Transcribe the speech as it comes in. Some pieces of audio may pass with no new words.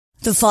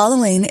The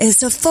following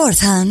is a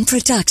fourth-hand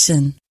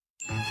production.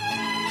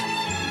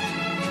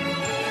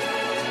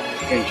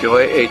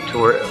 Enjoy a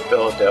tour of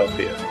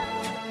Philadelphia.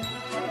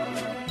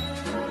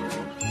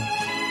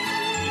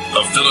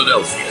 The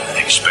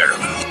Philadelphia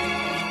Experiment.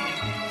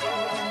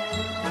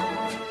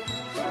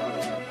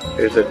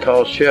 There's a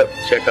tall ship.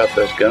 Check out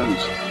those guns.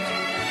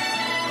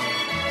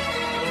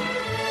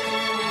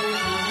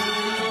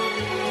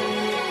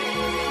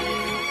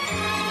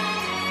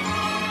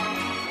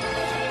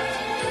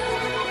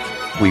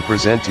 We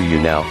present to you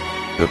now,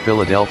 the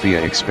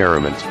Philadelphia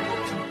Experiment.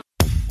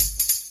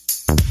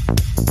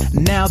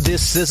 Now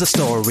this is a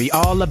story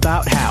all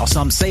about how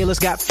some sailors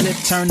got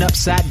flipped, turned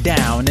upside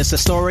down. It's a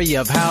story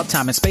of how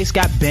time and space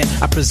got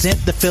bent. I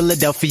present the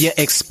Philadelphia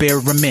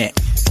Experiment.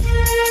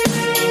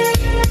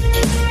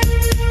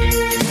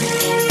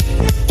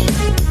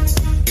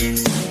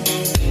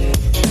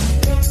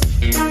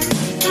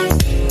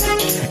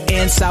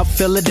 In South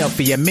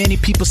Philadelphia, many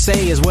people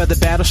say is where the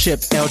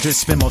battleship Eldridge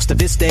spent most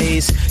of its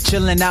days.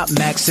 Chilling out,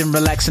 maxing,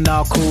 relaxing,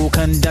 all cool,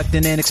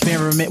 conducting an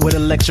experiment with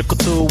electrical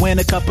tool. When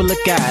a couple of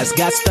guys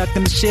got stuck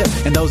in the ship,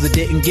 and those that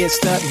didn't get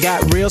stuck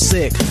got real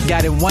sick.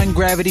 Got in one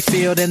gravity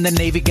field, and the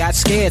Navy got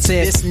scared.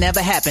 Said, this never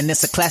happened,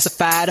 it's a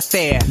classified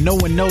affair. No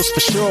one knows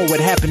for sure what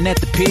happened at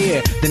the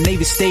pier. The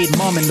Navy stayed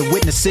mum and the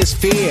witnesses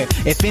fear.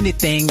 If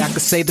anything, I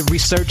could say the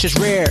research is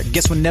rare.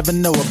 Guess we'll never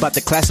know about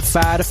the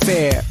classified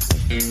affair.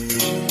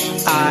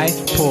 I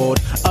pulled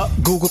up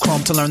Google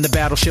Chrome to learn the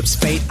battleship's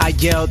fate. I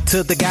yelled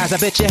to the guys, I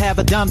bet you have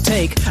a dumb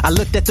take. I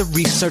looked at the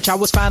research, I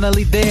was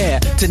finally there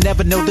to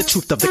never know the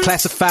truth of the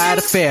classified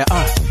affair.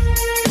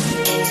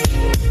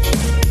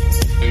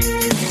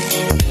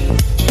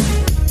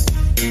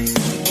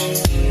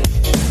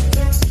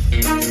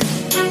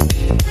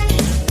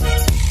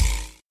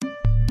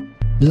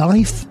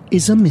 Life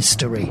is a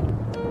mystery.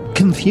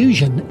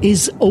 Confusion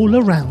is all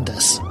around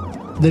us.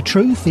 The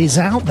truth is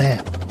out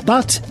there,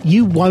 but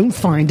you won't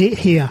find it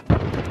here.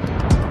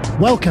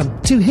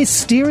 Welcome to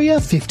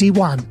Hysteria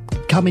 51.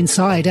 Come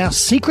inside our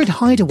secret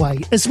hideaway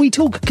as we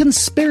talk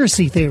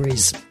conspiracy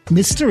theories,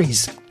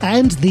 mysteries,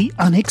 and the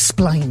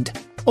unexplained.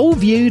 All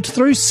viewed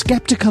through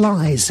skeptical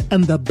eyes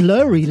and the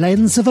blurry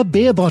lens of a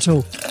beer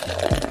bottle.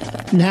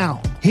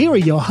 Now, here are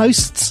your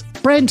hosts,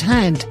 Brent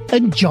Hand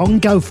and John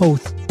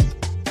Goforth.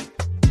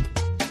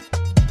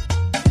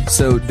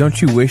 So,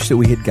 don't you wish that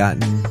we had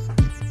gotten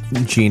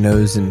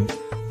Geno's and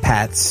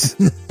Pat's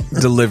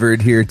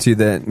delivered here to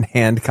the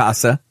hand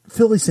casa?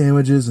 Philly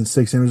sandwiches and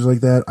steak sandwiches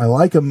like that, I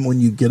like them when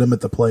you get them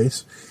at the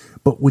place,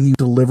 but when you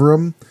deliver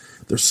them,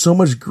 there's so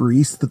much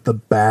grease that the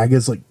bag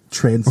is like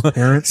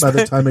transparent by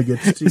the time it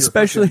gets to you.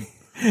 Especially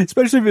if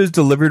it was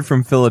delivered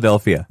from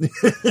Philadelphia.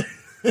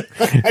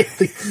 I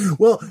think,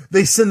 well,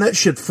 they send that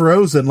shit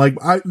frozen. Like,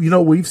 we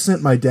used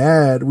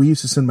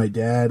to send my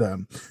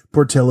dad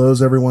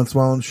Portillo's every once in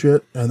a while and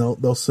shit, and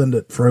they'll send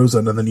it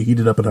frozen and then you heat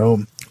it up at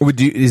home.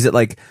 Is it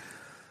like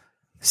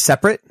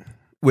separate?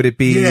 Would it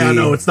be? Yeah,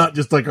 no, it's not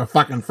just like a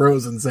fucking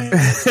frozen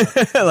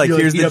sandwich. Like,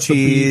 here's the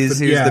cheese,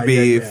 here's the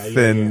beef,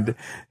 and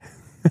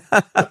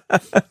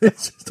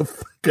it's just a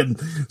fucking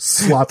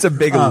slop. It's a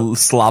big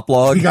slop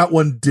log. You got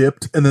one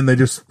dipped, and then they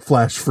just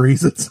flash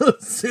freeze it. So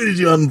as soon as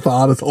you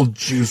unthaw it, it's all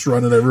juice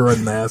running everywhere,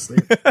 nasty.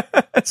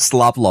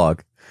 Slop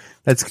log.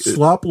 That's good.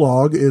 Slop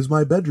log is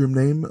my bedroom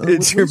name.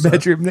 It's your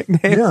bedroom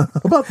nickname? Yeah,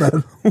 how about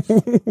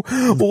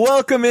that?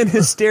 Welcome in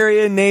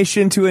Hysteria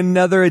Nation to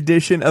another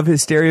edition of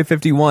Hysteria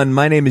 51.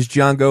 My name is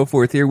John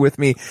Goforth. Here with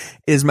me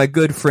is my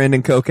good friend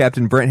and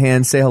co-captain Brent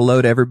Hand. Say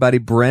hello to everybody,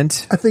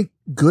 Brent. I think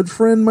good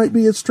friend might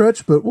be a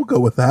stretch, but we'll go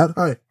with that.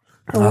 Hi.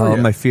 Oh,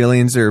 my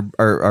feelings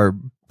are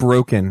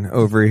broken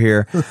over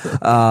here.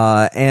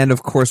 And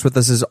of course, with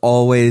us as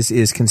always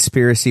is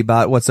Conspiracy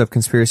Bot. What's up,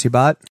 Conspiracy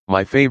Bot?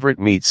 My favorite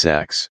meat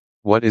sacks.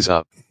 What is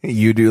up?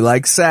 You do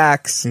like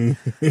sacks. See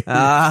what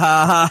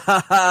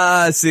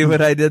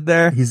I did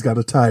there? He's got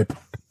a type.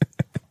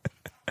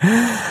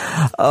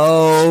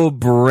 Oh,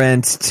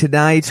 Brent,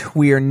 tonight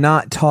we are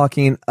not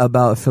talking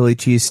about Philly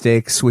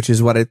cheesesteaks, which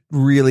is what I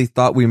really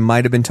thought we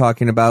might have been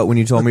talking about when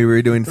you told me we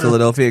were doing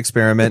Philadelphia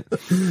Experiment.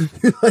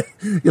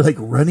 You like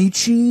runny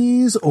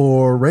cheese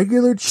or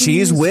regular cheese?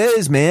 Cheese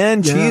whiz,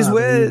 man. Yeah, cheese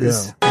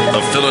whiz.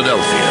 The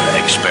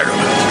Philadelphia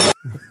Experiment.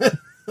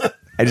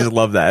 I just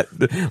love that.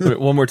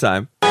 One more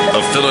time.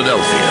 The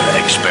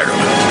Philadelphia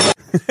Experiment.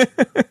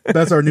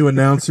 That's our new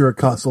announcer. It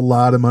costs a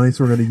lot of money,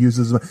 so we're going to use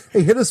this.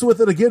 Hey, hit us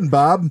with it again,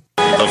 Bob.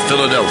 The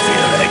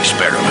Philadelphia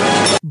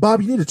Experiment.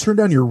 Bob, you need to turn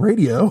down your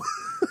radio.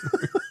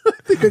 I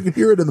think I can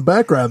hear it in the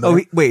background there.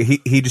 Oh,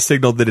 he just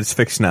signaled that it's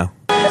fixed now.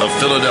 The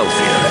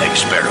Philadelphia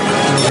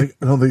Experiment.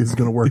 I don't think it's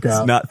going to work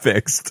out. It's not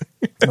fixed.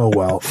 Oh,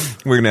 well.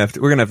 We're gonna have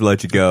to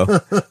let you go.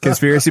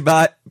 Conspiracy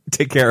Bot,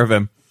 take care of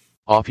him.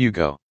 Off you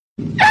go.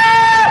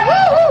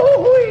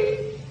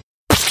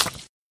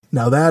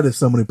 Now that is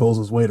someone who pulls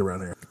his weight around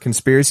here.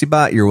 Conspiracy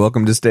Bot, you're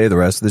welcome to stay the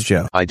rest of the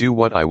show. I do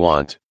what I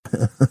want.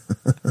 All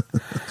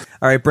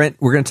right, Brent,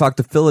 we're going to talk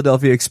the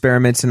Philadelphia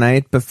Experiment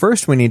tonight, but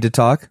first we need to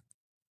talk,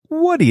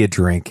 what are you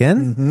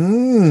drinking?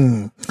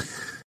 Mm-hmm.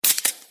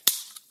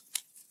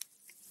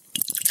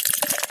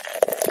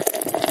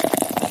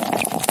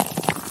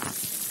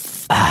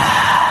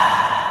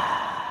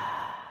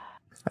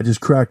 I just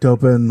cracked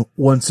open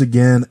once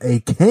again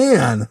a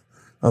can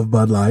of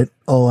Bud Light,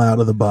 all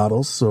out of the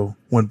bottles. So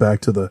went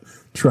back to the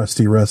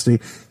trusty rusty.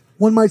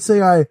 One might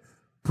say I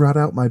brought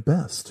out my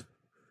best.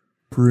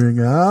 Bring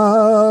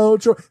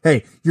out your...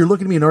 Hey, you're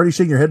looking at me and already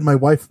shaking your head. My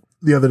wife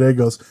the other day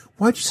goes,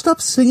 why'd you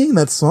stop singing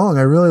that song?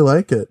 I really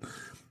like it.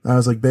 I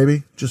was like,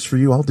 baby, just for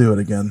you, I'll do it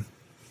again.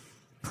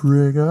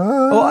 Bring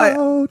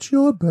out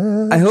your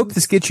best. I hope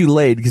this gets you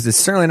laid, because it's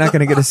certainly not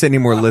going to get us any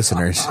more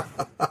listeners.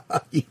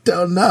 You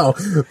don't know.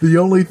 The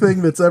only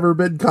thing that's ever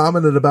been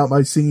commented about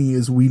my singing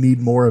is we need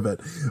more of it.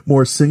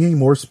 More singing,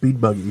 more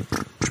speed buggy.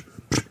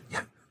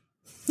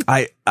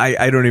 I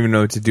don't even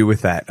know what to do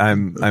with that.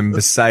 I'm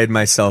beside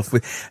myself.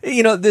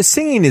 The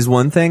singing is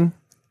one thing.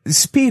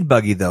 Speed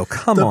buggy, though,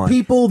 come on. The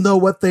people know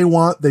what they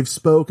want. They've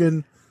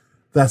spoken.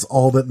 That's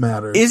all that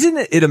matters.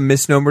 Isn't it a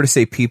misnomer to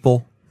say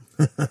people?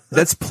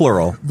 That's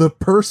plural. The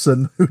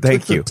person who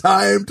took the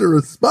time to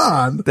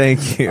respond.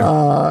 Thank you.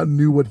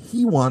 Knew what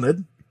he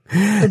wanted.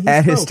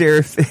 At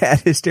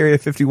Hysteria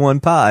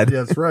 51 Pod.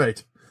 That's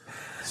right.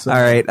 So.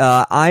 All right.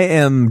 I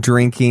am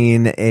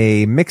drinking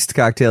a mixed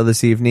cocktail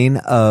this evening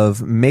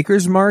of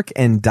Maker's Mark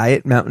and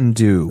Diet Mountain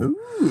Dew.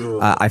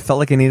 I felt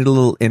like I needed a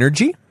little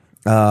energy.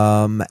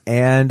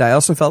 And I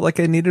also felt like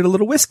I needed a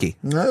little whiskey.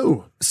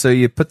 Oh. So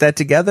you put that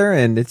together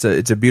and it's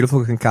a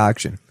beautiful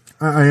concoction.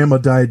 I am a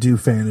Diet Dew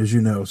fan, as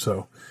you know,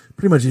 so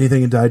pretty much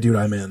anything in Diet Dew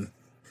I'm in.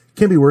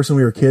 Can't be worse when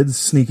we were kids,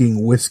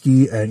 sneaking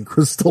whiskey and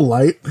Crystal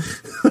Light.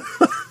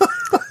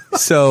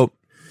 So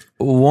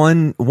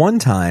one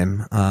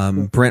time,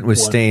 Brent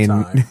was staying.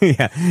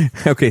 Yeah.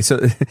 Okay. So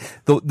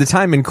the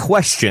time in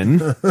question,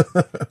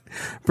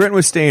 Brent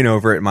was staying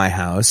over at my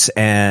house,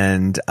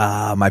 and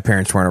my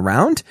parents weren't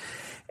around,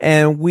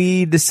 and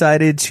we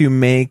decided to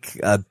make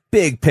a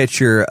big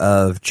pitcher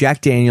of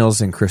Jack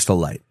Daniels and Crystal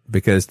Light,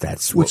 because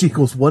that's which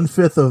equals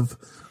 1/5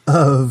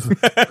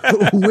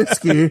 of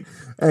whiskey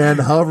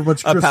and however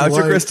much a pouch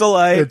of Crystal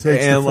Light it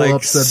takes and to fill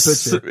up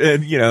said pitcher.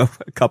 And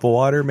a cup of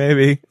water,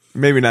 maybe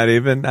not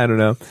even. I don't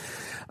know.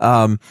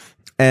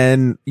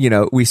 And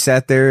we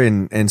sat there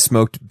and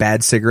smoked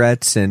bad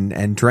cigarettes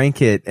and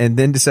drank it, and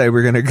then decided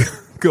we're gonna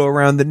go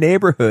around the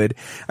neighborhood.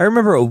 I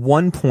remember at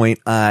one point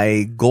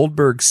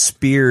Goldberg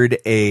speared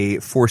a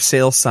for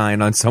sale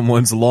sign on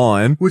someone's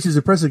lawn, which is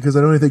impressive because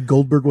I don't even think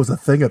Goldberg was a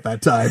thing at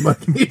that time.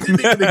 Like, he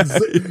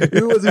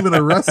wasn't even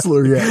a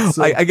wrestler yet.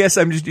 So. I guess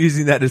I'm just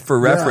using that as for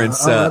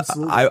reference.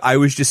 I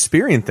was just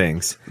spearing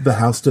things. The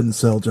house didn't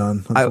sell,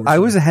 John. I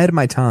was ahead of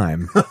my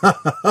time.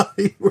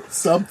 You were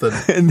something.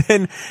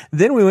 And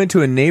then we went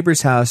to a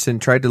neighbor's house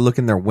and tried to look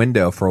in their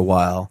window for a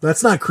while.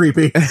 That's not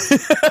creepy.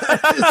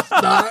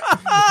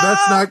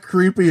 That's not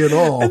creepy at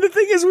all. And the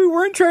thing is, we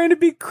weren't trying to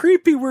be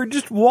creepy. We were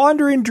just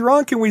wandering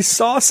drunk, and we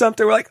saw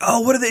something. We're like,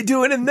 oh, what are they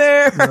doing in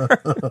there?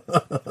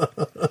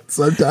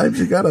 Sometimes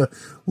you gotta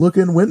look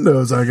in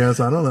windows, I guess.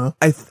 I don't know.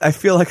 I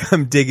feel like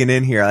I'm digging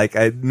in here. Like,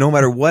 no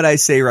matter what I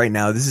say right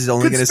now, this is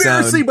only going to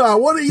sound... Conspiracy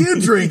Bot, what are you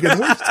drinking?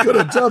 We're just going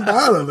to jump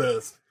out of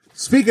this.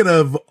 Speaking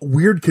of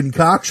weird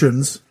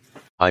concoctions...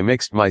 I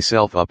mixed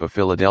myself up a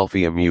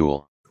Philadelphia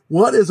Mule.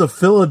 What is a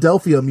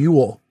Philadelphia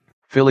Mule?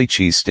 Philly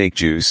cheesesteak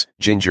juice,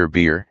 ginger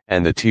beer,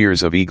 and the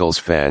tears of Eagles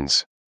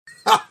fans.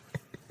 I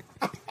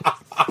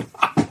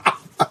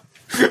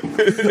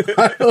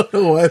don't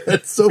know why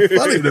that's so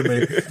funny to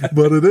me,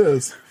 but it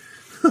is.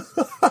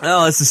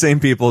 Well, it's the same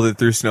people that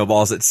threw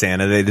snowballs at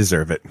Santa. They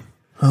deserve it.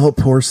 Oh,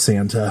 poor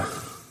Santa.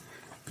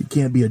 If you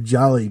can't be a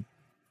jolly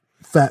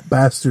fat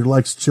bastard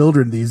likes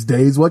children these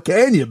days, what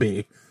can you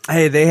be?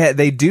 Hey,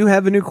 they do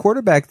have a new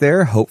quarterback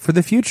there. Hope for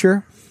the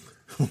future.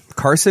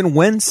 Carson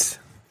Wentz.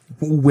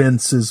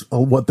 Wentz is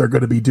what they're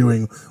going to be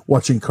doing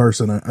watching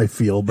Carson, I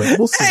feel, but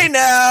we'll see. Hey,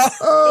 now!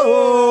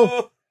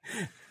 Oh!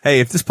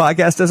 Hey, if this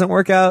podcast doesn't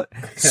work out,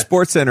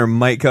 SportsCenter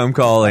might come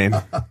calling.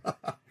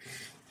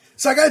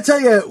 So I got to tell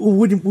you,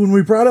 when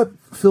we brought up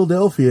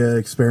Philadelphia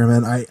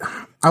experiment,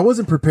 I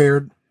wasn't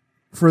prepared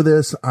for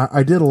this.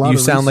 I did a lot of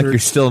research. You sound like you're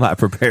still not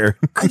prepared.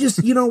 I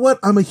just, you know what?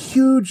 I'm a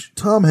huge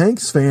Tom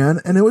Hanks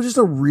fan, and it was just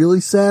a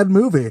really sad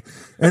movie.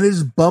 And it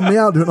just bummed me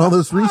out doing all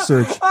this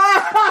research.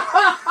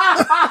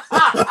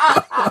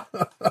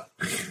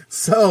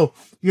 So,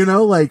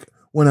 like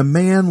when a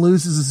man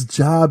loses his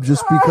job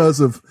just because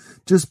of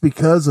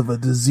a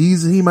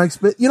disease he might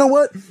spit. You know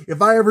what?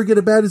 If I ever get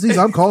a bad disease,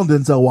 I'm calling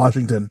Denzel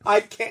Washington. I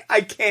can't.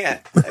 I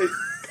can't.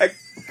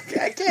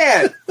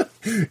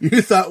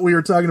 You thought we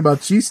were talking about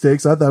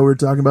cheesesteaks. I thought we were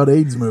talking about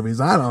AIDS movies.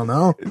 I don't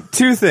know.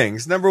 Two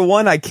things. Number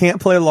one, I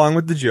can't play along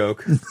with the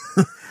joke.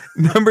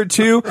 Number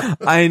two,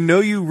 I know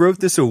you wrote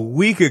this a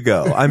week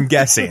ago, I'm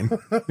guessing.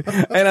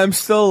 And I'm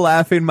still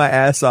laughing my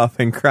ass off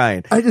and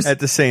crying at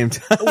the same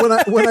time.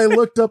 when I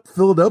looked up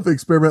Philadelphia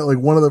experiment, like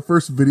one of the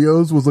first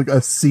videos was like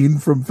a scene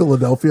from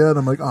Philadelphia, and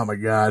I'm like, oh my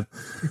God.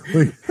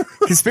 Like,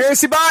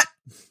 Conspiracy Bot!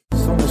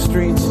 On the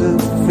streets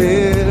of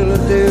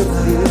Philadelphia.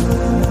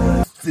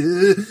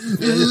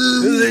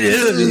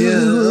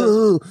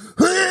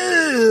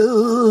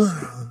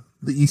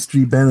 The East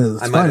Street Band is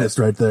its finest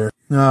right there.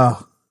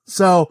 Oh,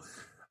 so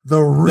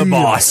the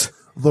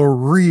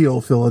real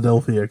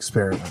Philadelphia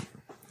experiment.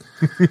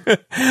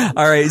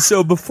 All right.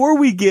 So before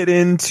we get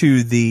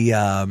into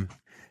the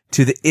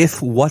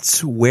if,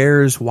 what's,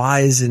 where's,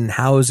 why's, and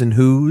how's, and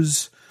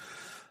who's,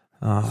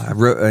 I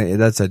wrote,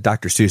 that's a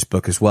Dr. Seuss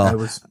book as well.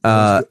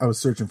 I was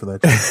searching for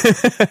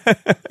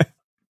that.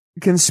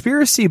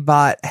 Conspiracy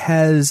Bot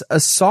has a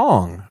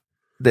song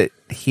that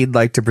he'd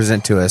like to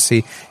present to us.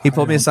 He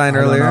pulled me aside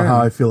earlier. I don't know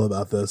how I feel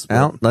about this.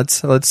 Well,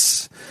 let's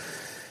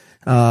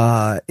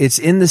it's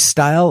in the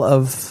style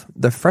of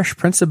the Fresh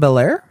Prince of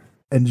Bel-Air.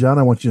 And John,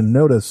 I want you to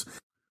notice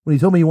when he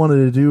told me he wanted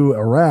to do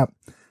a rap,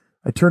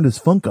 I turned his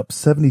funk up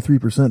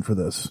 73% for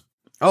this.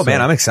 Oh,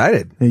 man, I'm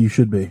excited. Yeah, you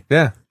should be.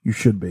 Yeah. You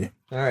should be.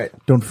 All right.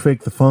 Don't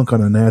fake the funk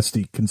on a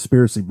nasty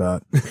conspiracy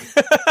bot.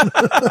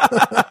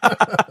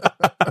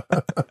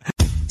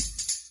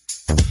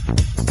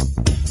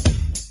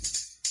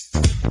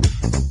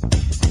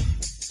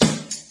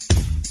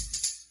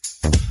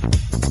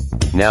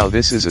 Now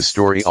this is a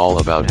story all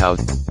about how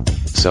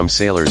some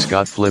sailors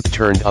got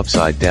turned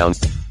upside down.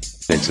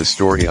 It's a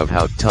story of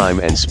how time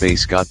and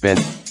space got bent.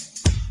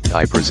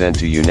 I present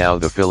to you now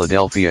the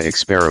Philadelphia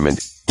experiment.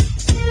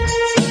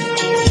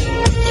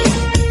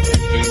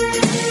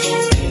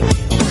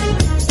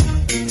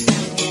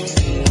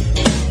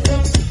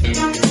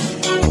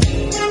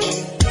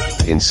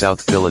 In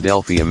South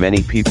Philadelphia,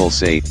 many people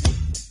say,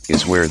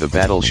 is where the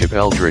battleship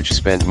Eldridge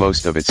spent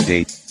most of its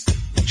day.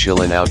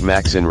 Chillin' out,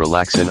 maxin',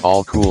 relaxin',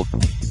 all cool.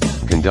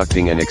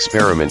 Conducting an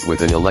experiment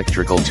with an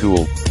electrical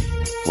tool.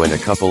 When a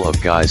couple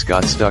of guys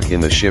got stuck in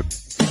the ship,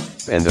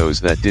 and those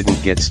that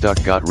didn't get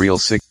stuck got real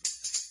sick.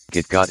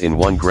 It got in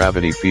one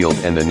gravity field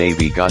and the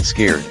Navy got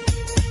scared.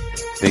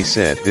 They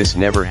said this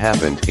never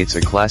happened, it's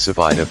a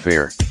classified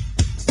affair.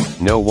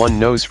 No one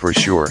knows for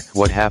sure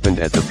what happened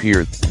at the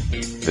pier.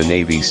 The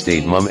Navy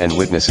stayed mum and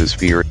witnesses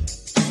fear.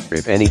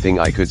 If anything,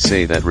 I could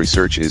say that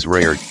research is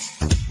rare.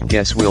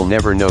 Guess we'll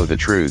never know the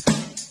truth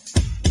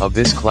of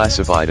this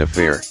classified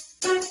affair.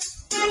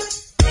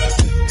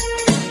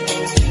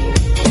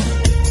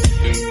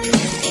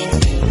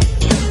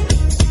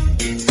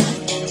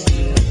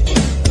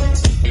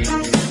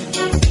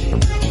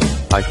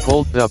 I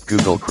pulled up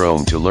Google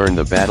Chrome to learn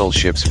the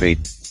battleship's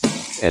fate,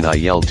 and I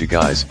yelled to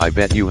guys, I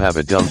bet you have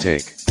a dumb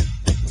take.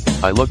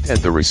 I looked at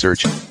the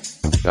research.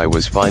 I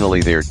was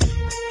finally there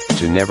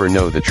to never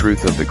know the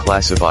truth of the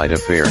classified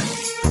affair.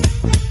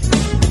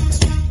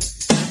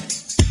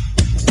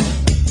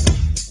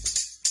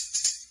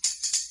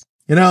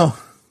 You know,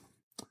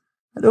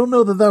 I don't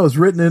know that that was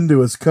written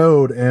into his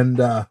code, and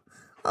I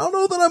don't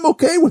know that I'm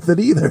okay with it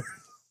either.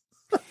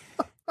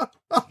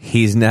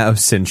 He's now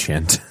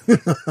sentient.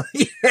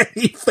 Yeah,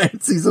 he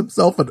fancies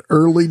himself an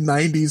early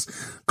 90s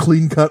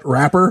clean-cut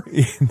rapper.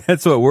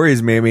 That's what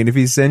worries me. I mean, if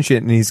he's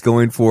sentient and he's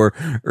going for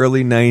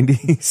early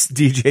 90s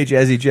DJ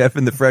Jazzy Jeff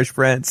and the Fresh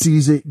Prince.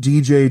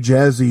 DJ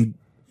Jazzy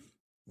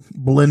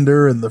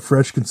Blender and the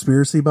Fresh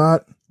Conspiracy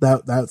Bot.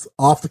 That's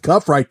off the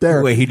cuff right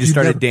there. Wait, he just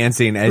started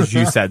dancing as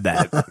you said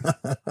that.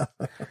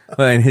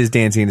 Well, and his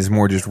dancing is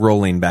more just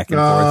rolling back and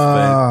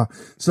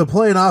forth. So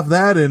playing off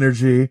that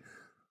energy,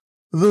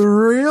 the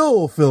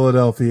real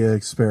Philadelphia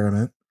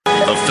experiment.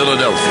 The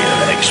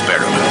Philadelphia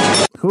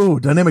experiment. Ooh,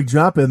 dynamic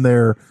drop in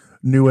there,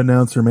 new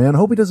announcer, man.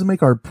 Hope he doesn't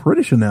make our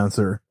British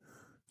announcer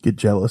get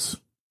jealous.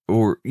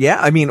 Or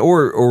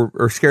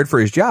scared for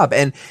his job.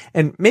 And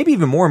maybe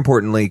even more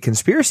importantly,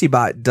 Conspiracy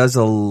Bot does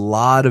a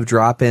lot of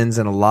drop-ins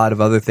and a lot of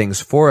other things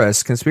for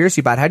us.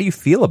 Conspiracy Bot, how do you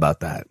feel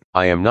about that?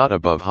 I am not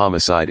above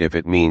homicide if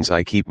it means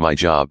I keep my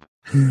job.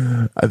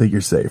 I think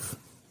you're safe.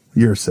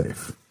 You're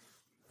safe.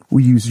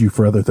 We use you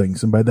for other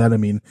things. And by that, I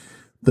mean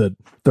the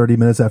 30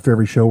 minutes after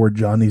every show where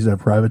John needs to have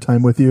private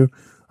time with you.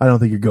 I don't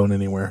think you're going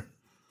anywhere.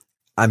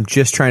 I'm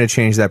just trying to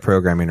change that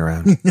programming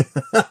around.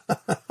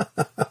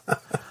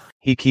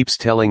 He keeps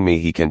telling me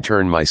he can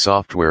turn my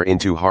software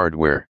into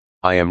hardware.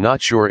 I am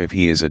not sure if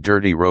he is a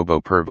dirty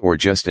robo-perv or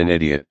just an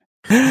idiot.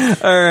 All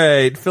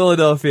right,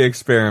 Philadelphia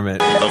experiment.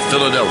 The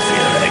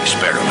Philadelphia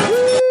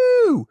experiment.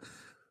 Woo!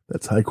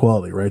 That's high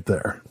quality right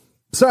there.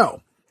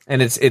 So.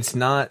 And it's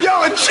not. Yo,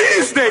 a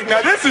cheesesteak.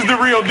 Now this is the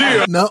real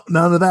deal. No,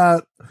 none of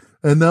that.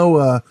 And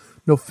no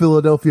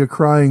Philadelphia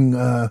crying,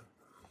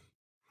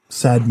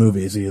 sad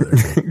movies either.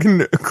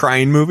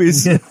 Crying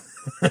movies?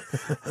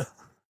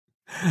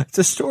 It's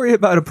a story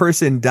about a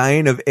person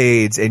dying of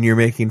AIDS and you're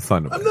making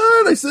fun of it. I'm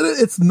not. I said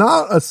it's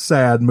not a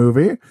sad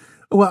movie.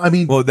 Well, I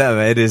mean. Well,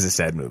 it is a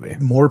sad movie.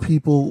 More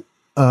people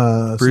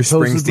Bruce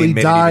supposedly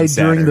Springsteen died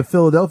during the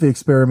Philadelphia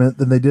experiment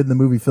than they did in the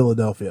movie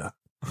Philadelphia.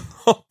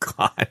 Oh,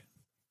 God.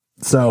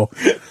 So,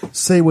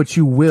 say what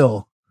you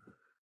will.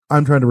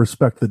 I'm trying to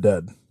respect the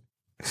dead.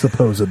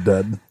 Supposed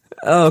dead.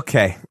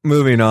 Okay,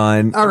 moving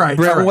on. All right.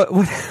 Brett, all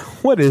right.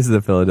 What is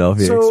the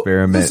Philadelphia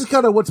experiment? This is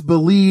kind of what's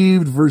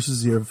believed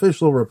versus the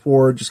official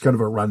report, just kind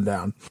of a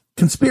rundown.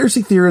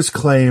 Conspiracy theorists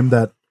claim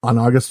that on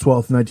August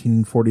 12th,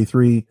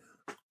 1943,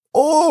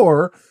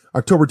 or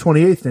October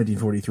 28th,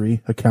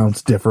 1943,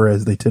 accounts differ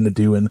as they tend to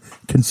do in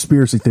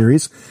conspiracy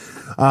theories.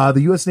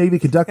 The U.S. Navy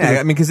conducted... Yeah,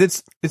 I mean, because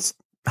it's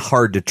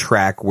hard to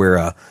track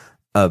where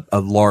a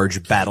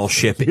large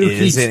battleship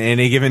is at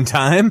any given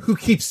time. Who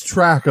keeps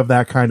track of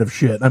that kind of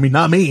shit? I mean,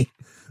 not me.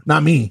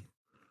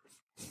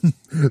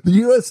 The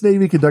U.S.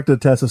 Navy conducted a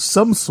test of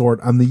some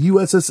sort on the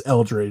USS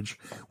Eldridge,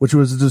 which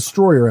was a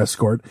destroyer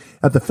escort,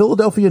 at the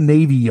Philadelphia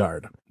Navy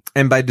Yard.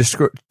 And by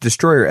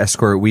destroyer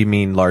escort, we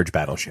mean large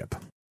battleship.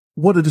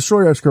 What a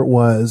destroyer escort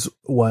was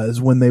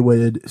when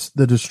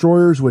the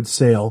destroyers would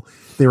sail,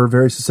 they were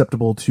very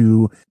susceptible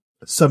to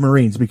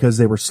submarines because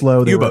they were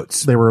slow.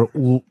 U-boats. They were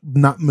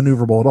not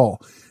maneuverable at all.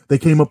 They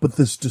came up with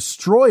this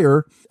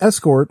destroyer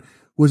escort,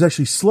 was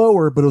actually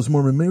slower, but it was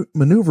more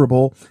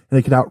maneuverable, and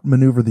it could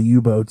outmaneuver the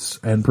U-boats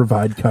and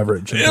provide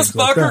coverage. This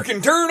fucker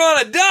can turn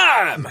on a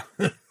dime!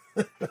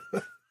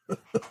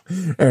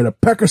 At a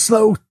pecker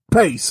slow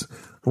pace.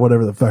 Or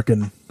whatever the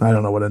fucking, I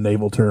don't know what a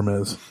naval term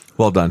is.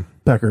 Well done.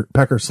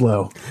 Pecker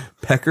slow.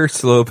 Pecker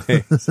slow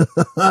pace.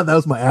 That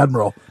was my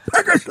admiral.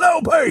 Pecker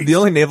slow pace! The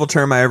only naval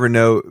term I ever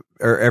know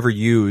or ever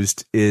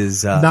used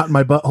is... not in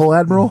my butthole,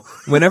 admiral?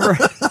 Whenever...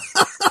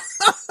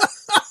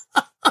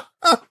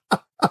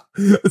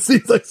 It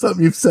seems like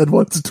something you've said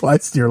once or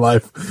twice in your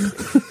life.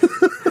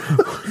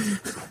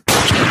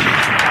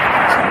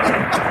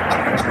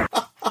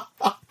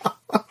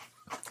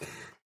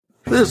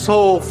 This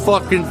whole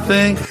fucking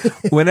thing.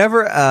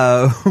 Whenever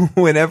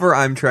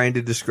I'm trying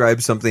to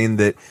describe something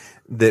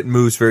that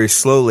moves very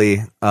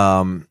slowly,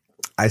 I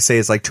say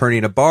it's like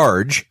turning a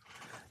barge.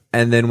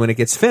 And then when it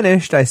gets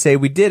finished, I say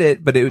we did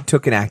it, but it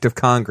took an act of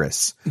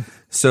Congress.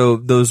 So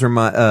those are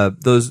my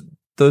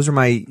those are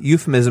my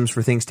euphemisms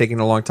for things taking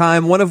a long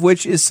time, one of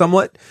which is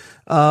somewhat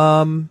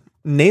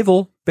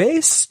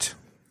naval-based.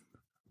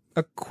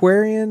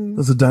 Aquarian.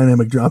 That's a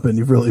dynamic drop-in.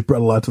 You've really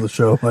brought a lot to the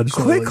show. I just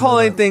quit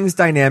calling things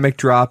dynamic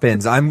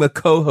drop-ins. I'm a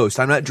co-host.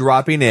 I'm not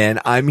dropping in.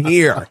 I'm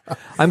here.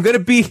 I'm going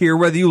to be here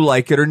whether you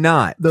like it or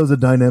not. That was a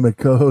dynamic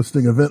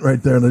co-hosting event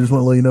right there, and I just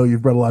want to let you know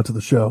you've brought a lot to the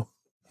show.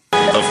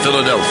 A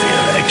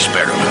Philadelphia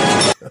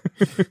experiment.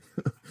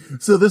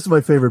 So this is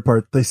my favorite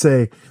part. They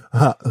say,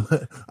 I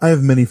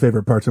have many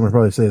favorite parts. I'm going to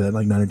probably say that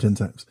like 9 or 10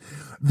 times.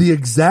 The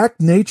exact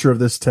nature of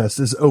this test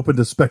is open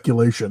to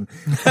speculation.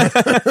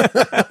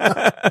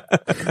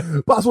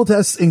 Possible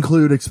tests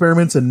include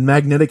experiments in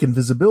magnetic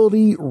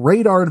invisibility,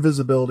 radar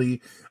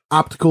invisibility,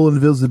 optical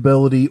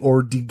invisibility,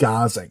 or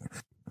degaussing.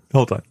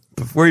 Hold on.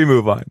 Before you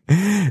move on,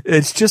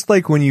 it's just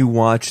like when you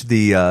watch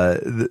the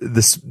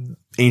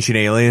Ancient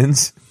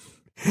Aliens.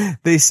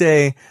 They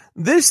say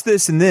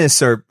this, and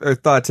this are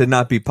thought to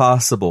not be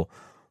possible.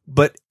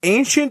 But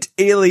ancient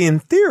alien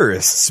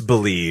theorists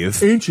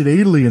believe. Ancient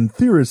alien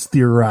theorists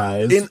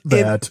theorize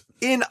that.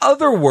 In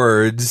other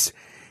words,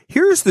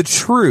 here's the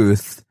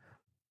truth,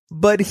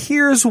 but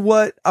here's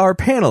what our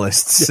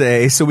panelists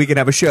say so we can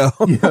have a show.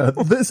 Yeah,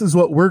 this is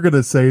what we're going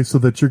to say so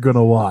that you're going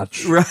to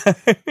watch. Right.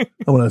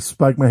 I want to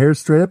spike my hair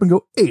straight up and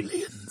go,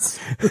 aliens.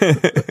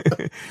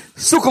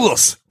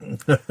 Sukulos.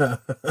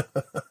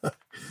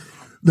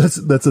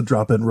 That's a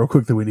drop in real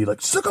quick that we need,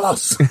 like,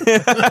 Sukulos.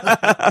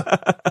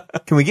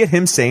 Can we get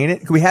him saying it?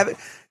 Could we have it?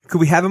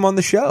 Could we have him on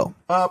the show?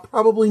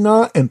 Probably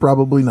not, and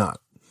probably not.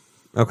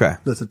 Okay.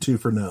 That's a 2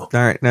 for no. All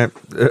right. No,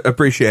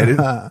 appreciate it.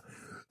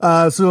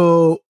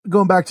 So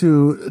going back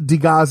to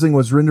degaussing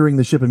was rendering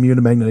the ship immune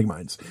to magnetic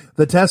mines.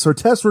 The tests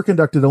were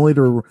conducted only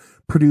to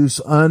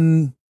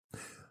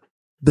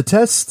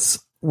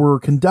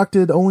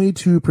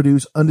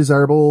produce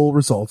undesirable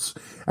results.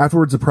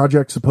 Afterwards, the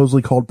project,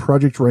 supposedly called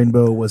Project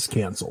Rainbow, was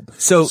canceled.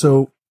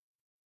 So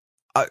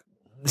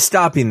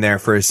stopping there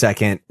for a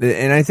second,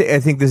 and I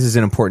think this is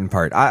an important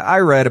part. I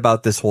read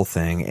about this whole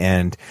thing,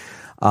 and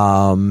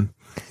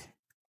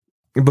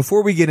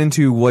before we get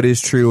into what is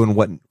true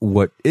and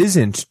what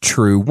isn't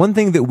true, one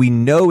thing that we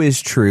know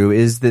is true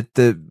is that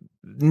the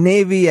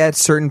Navy at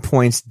certain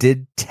points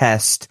did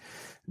test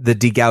the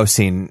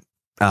degaussing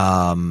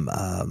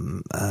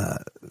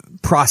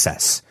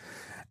process,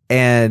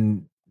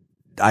 and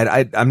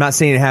I'm not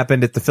saying it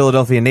happened at the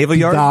Philadelphia Naval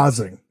Yard.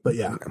 Degaussing, but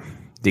yeah.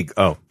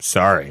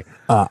 Sorry.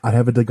 I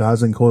have a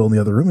degaussing coil in the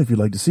other room. If you'd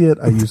like to see it,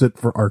 I use it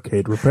for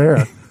arcade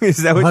repair. Is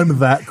that what I'm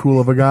that cool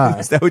of a guy?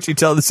 Is that what you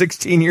tell the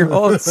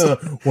 16-year-olds?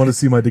 Want to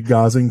see my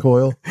degaussing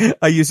coil?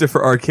 I use it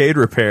for arcade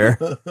repair.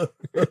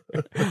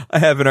 I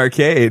have an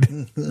arcade.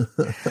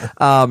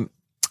 But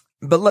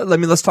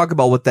let's talk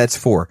about what that's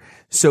for.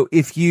 So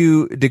if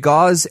you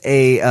degauss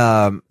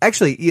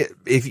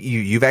if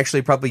you've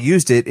actually probably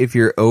used it if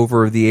you're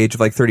over the age of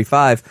like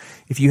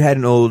 35. If you had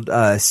an old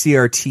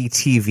CRT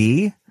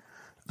TV,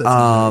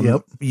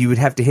 yep. You would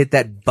have to hit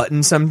that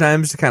button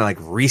sometimes to kind of like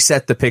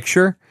reset the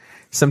picture.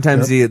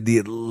 Sometimes the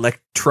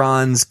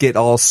electrons get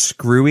all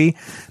screwy.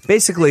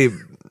 Basically,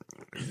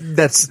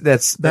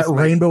 that's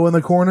rainbow in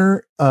the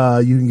corner.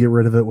 You can get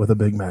rid of it with a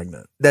big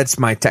magnet. That's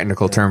my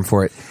technical term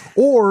for it.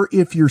 Or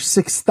if you're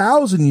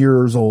 6,000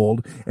 years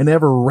old and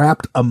ever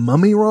wrapped a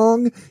mummy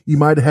wrong, you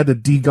might have had to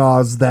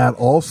degauss that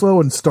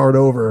also and start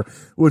over,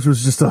 which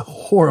was just a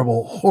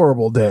horrible,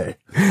 horrible day.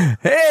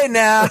 Hey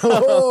now.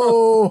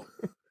 Oh.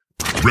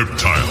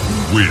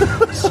 Reptile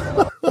wins.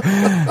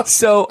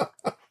 So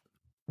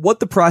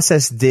what the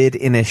process did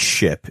in a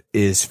ship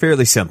is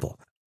fairly simple.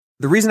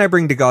 The reason I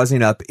bring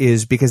degaussing up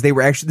is because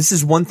this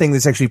is one thing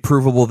that's actually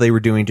provable they were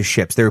doing to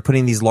ships. They were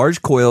putting these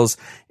large coils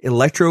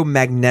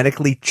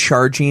electromagnetically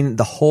charging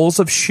the hulls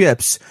of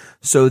ships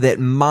so that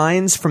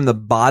mines from the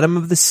bottom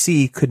of the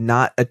sea could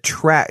not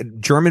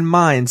German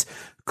mines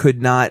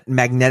could not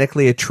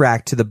magnetically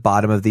attract to the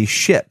bottom of these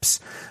ships.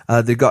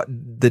 The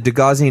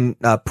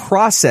degaussing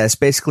process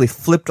basically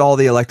flipped all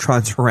the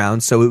electrons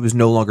around so it was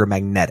no longer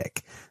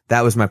magnetic.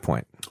 That was my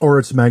point. Or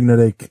its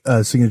magnetic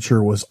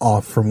signature was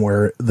off from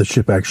where the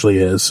ship actually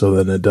is, so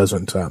that it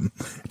doesn't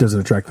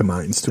attract the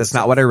mines. That's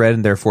not what I read,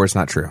 and therefore it's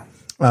not true.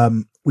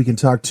 We can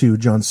talk to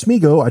John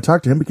Smigo. I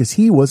talked to him because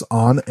he was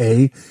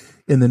in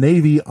the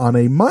Navy on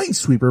a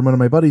minesweeper, one of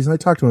my buddies, and I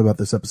talked to him about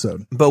this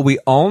episode. But we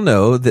all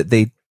know that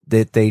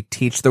they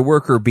teach the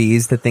worker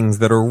bees the things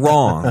that are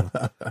wrong.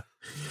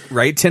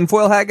 Right,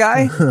 tinfoil hat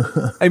guy?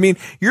 I mean,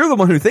 you're the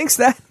one who thinks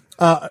that.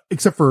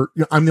 Except for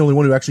I'm the only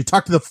one who actually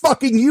talked to the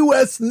fucking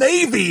U.S.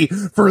 Navy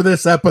for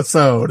this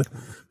episode.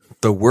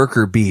 The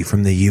worker bee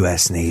from the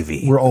U.S.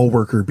 Navy. We're all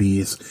worker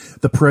bees.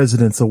 The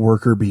president's a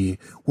worker bee.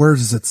 Where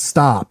does it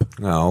stop?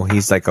 Oh,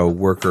 he's like a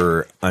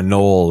worker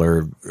anole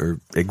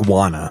or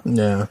iguana.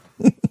 Yeah.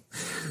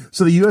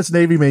 So the U.S.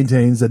 Navy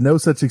maintains that no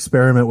such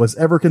experiment was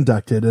ever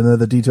conducted and that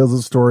the details of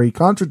the story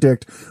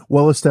contradict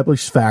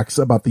well-established facts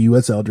about the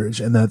U.S.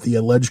 Eldridge and that the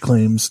alleged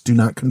claims do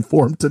not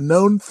conform to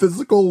known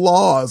physical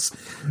laws.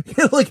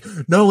 Like,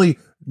 not only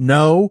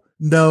no,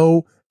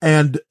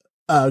 and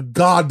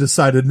God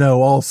decided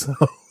no also.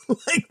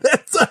 Like,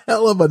 that's a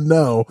hell of a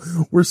no.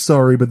 We're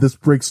sorry, but this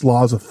breaks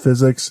laws of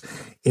physics,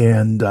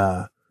 and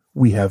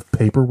we have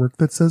paperwork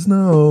that says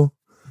no.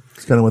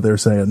 It's kind of what they're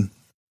saying.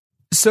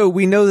 So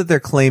we know that they're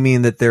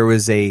claiming that there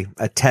was a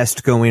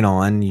test going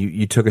on.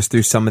 You took us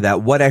through some of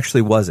that. What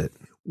actually was it?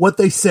 What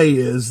they say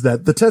is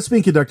that the test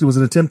being conducted was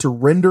an attempt to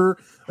render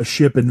a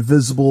ship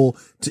invisible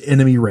to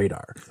enemy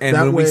radar.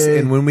 And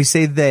when we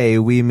say they,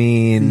 we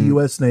mean the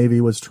U.S. Navy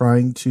was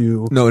trying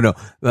to... No.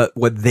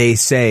 What they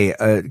say,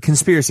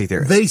 conspiracy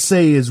theorists. They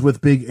say is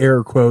with big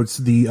air quotes,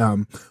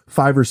 the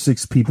 5 or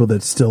 6 people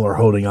that still are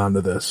holding on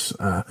to this,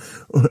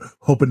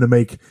 hoping to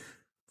make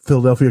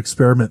Philadelphia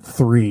Experiment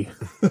 3.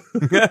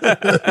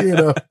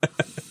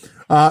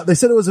 They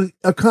said it was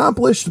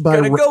accomplished by...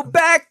 Gotta go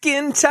back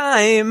in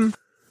time.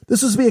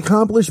 This was to be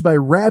accomplished by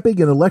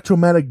wrapping an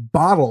electromagnetic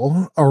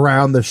bottle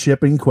around the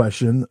ship in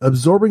question,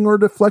 absorbing or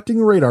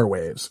deflecting radar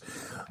waves.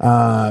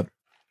 Now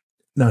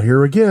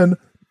here again,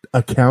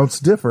 accounts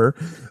differ.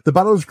 The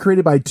bottle was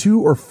created by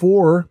 2 or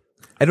 4...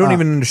 I don't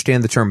even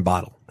understand the term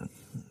bottle.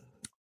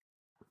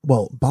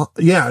 Well,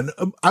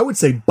 I would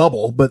say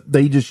bubble, but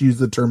they just use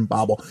the term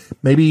bobble.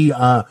 Maybe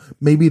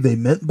they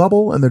meant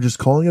bubble and they're just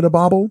calling it a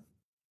bobble.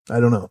 I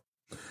don't know.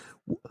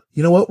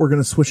 You know what? We're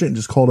going to switch it and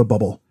just call it a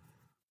bubble.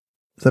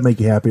 Does that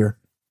make you happier?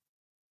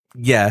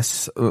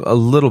 Yes, a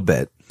little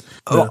bit.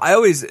 Yeah.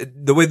 Oh,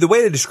 the way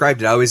they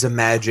described it, I always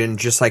imagine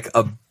just like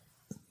a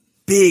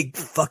big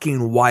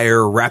fucking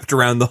wire wrapped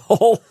around the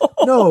hole.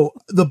 No,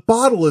 the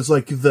bottle is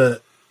like the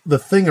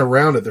thing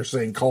around it. They're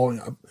saying calling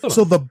up.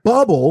 So the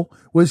bubble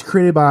was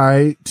created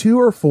by 2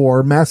 or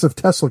 4 massive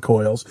Tesla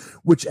coils,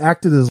 which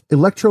acted as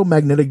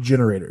electromagnetic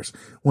generators.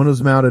 One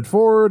was mounted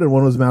forward and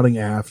one was mounting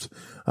aft.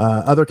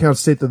 Other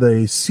accounts state that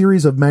a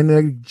series of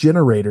magnetic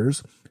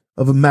generators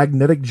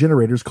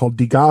called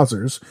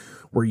degaussers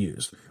were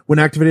used. When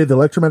activated, the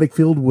electromagnetic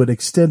field would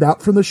extend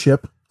out from the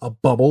ship, a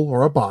bubble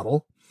or a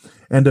bottle,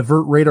 and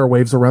divert radar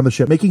waves around the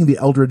ship, making the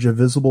Eldridge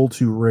invisible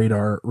to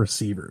radar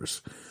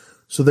receivers.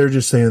 So they're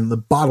just saying the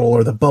bottle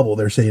or the bubble,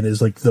 they're saying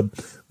is like the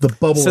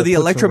bubble. So the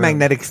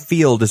electromagnetic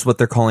field is what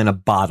they're calling a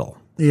bottle.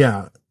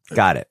 Yeah.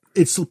 Got it.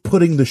 It's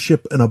putting the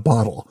ship in a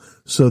bottle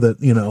so that,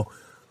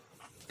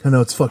 I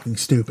know it's fucking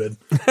stupid.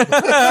 But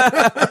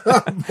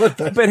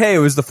hey, it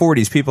was the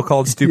 40s. People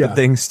called stupid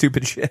things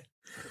stupid shit.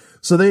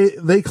 So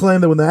they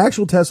claim that when the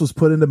actual test was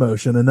put into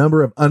motion, a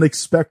number of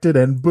unexpected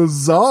and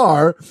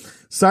bizarre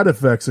side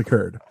effects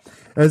occurred.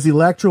 As the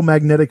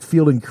electromagnetic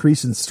field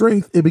increased in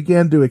strength, it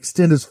began to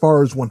extend as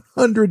far as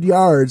 100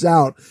 yards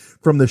out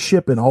from the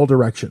ship in all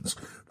directions,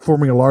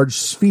 forming a large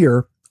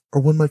sphere,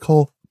 or one might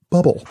call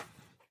bubble.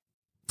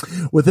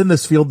 Within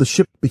this field, the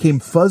ship became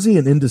fuzzy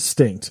and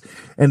indistinct,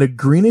 and a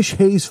greenish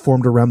haze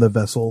formed around the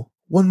vessel,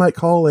 one might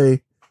call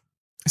a...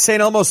 St.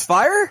 Elmo's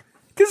fire?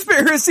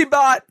 Conspiracy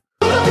bot!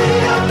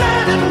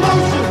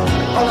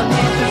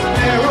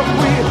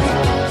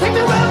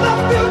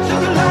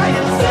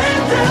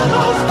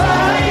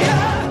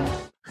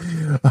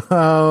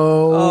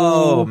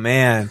 Oh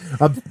man.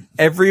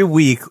 Every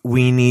week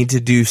we need to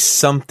do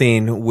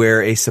something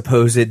where a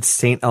supposed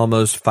St.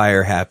 Elmo's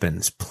fire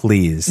happens,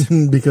 please.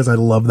 Because I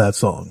love that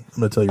song. I'm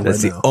going to tell you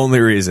That's right now. That's the only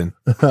reason.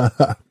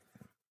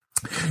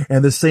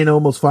 And the St.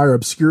 Elmo's fire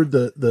obscured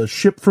the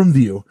ship from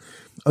view.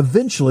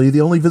 Eventually,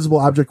 the only visible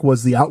object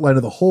was the outline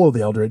of the hull of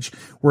the Eldridge,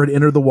 where it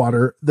entered the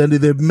water. Then, to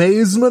the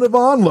amazement of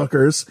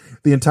onlookers,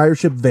 the entire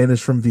ship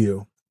vanished from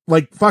view.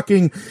 Like,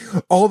 fucking,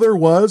 all there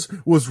was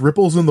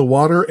ripples in the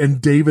water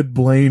and David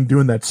Blaine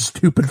doing that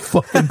stupid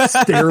fucking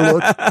stare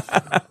look.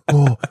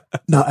 Oh,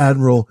 now,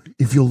 Admiral,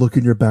 if you'll look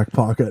in your back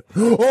pocket.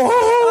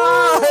 Oh!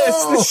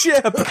 It's the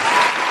ship.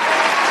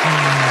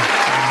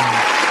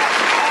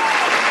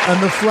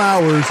 And the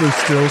flowers are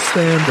still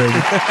standing.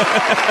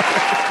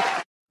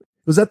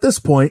 It was at this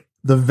point,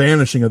 the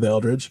vanishing of the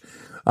Eldridge,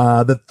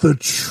 that the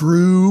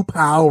true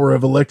power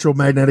of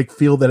electromagnetic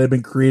field that had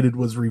been created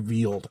was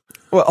revealed.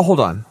 Well, hold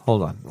on.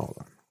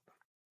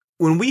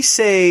 When we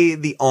say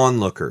the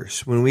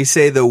onlookers, when we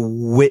say the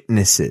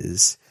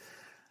witnesses,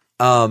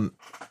 and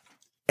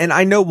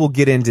I know we'll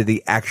get into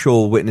the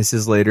actual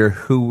witnesses later,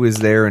 who was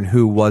there and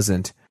who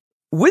wasn't.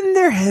 Wouldn't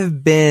there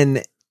have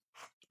been,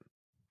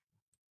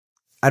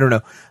 I don't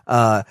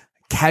know,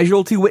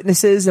 casualty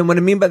witnesses? And what I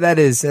mean by that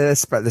is,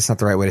 that's not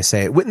the right way to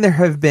say it. Wouldn't there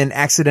have been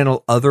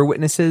accidental other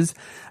witnesses?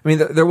 I mean,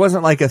 there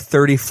wasn't like a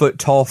 30-foot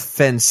tall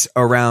fence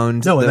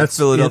around the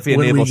Philadelphia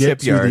Naval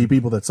Shipyard. The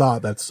people that saw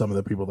it, that's some of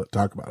the people that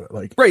talk about it.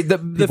 Like, right, the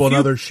people few, on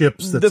other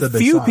ships that said they saw it. The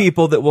few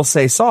people that will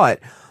say saw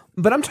it.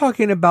 But I'm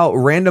talking about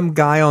random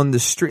guy on the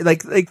street.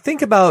 Like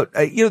think about,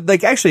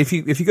 actually, if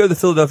you go to the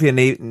Philadelphia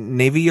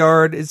Navy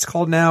Yard, it's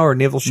called now, or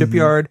Naval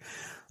Shipyard,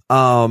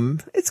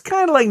 it's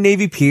kind of like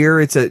Navy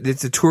Pier. It's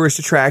a tourist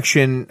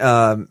attraction,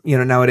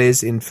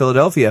 nowadays in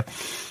Philadelphia.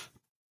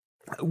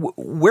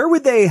 Where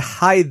would they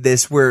hide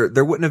this where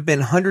there wouldn't have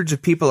been hundreds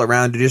of people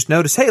around to just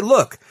notice, hey,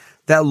 look,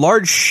 that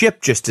large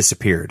ship just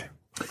disappeared?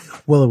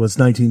 Well, it was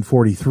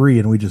 1943,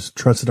 and we just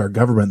trusted our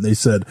government. They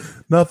said,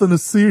 nothing to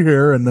see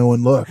here, and no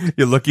one looked.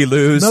 You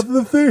looky-loos.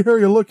 Nothing to see here,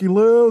 you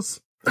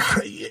looky-loos.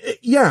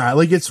 Yeah,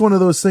 like, it's one of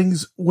those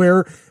things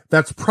where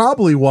that's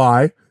probably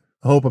why,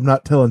 I hope I'm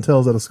not telling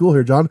tales out of school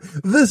here, John,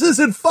 this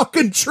isn't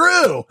fucking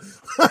true.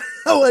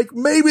 Like,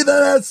 maybe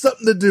that has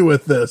something to do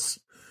with this.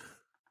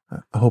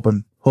 I hope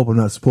I'm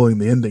not spoiling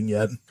the ending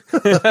yet.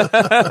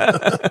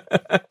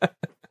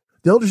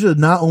 The Eldridge had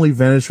not only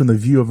vanished from the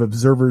view of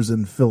observers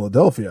in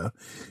Philadelphia,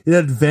 it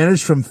had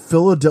vanished from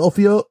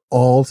Philadelphia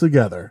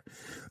altogether.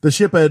 The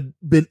ship had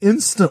been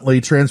instantly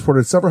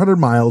transported several hundred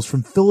miles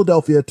from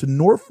Philadelphia to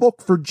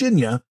Norfolk,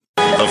 Virginia.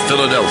 A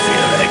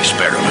Philadelphia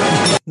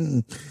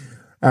experiment.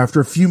 After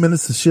a few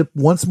minutes, the ship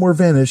once more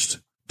vanished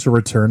to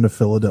return to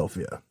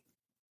Philadelphia.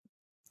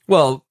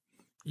 Well,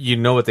 you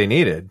know what they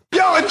needed.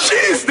 Yo, a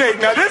cheesesteak!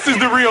 Now this is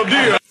the real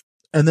deal.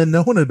 And then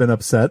no one had been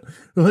upset.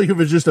 Like, if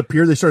it just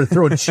appeared, they started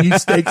throwing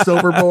cheesesteaks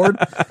overboard.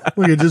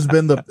 Like,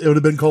 it would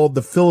have been called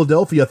the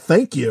Philadelphia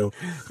Thank You.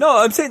 No,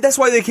 I'm saying that's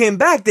why they came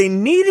back. They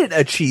needed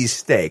a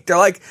cheesesteak. They're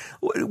like,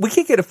 we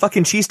can't get a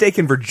fucking cheesesteak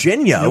in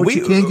Virginia. You know what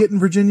you can get in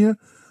Virginia?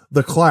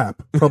 The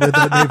Clap, probably at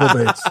that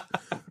naval base.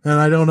 And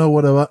I don't know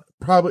what about,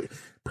 probably,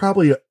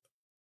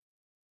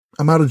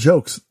 I'm out of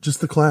jokes. Just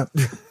the Clap.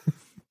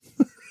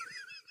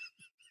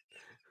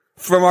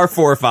 From our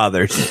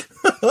forefathers.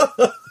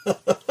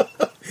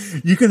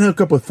 You can hook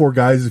up with four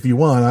guys if you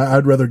want.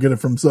 I'd rather get it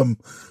from some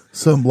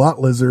blot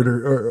lizard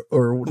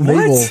or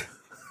naval.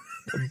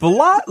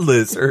 Blot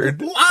lizard?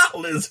 Blot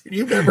lizard.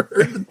 You've never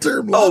heard the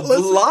term blot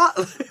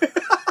lizard?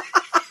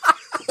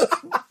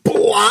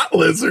 Blot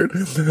lizard.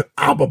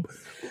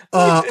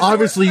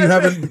 Obviously, you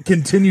haven't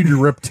continued your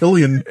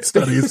reptilian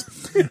studies.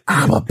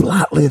 I'm a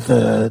blot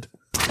lizard.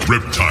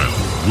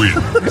 Reptile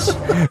wins.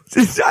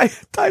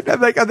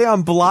 I'm like, are they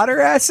on blotter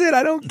acid?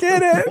 I don't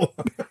get it.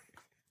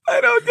 I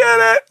don't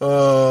get it.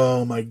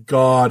 Oh, my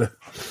God.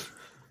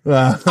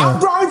 I'm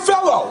Brian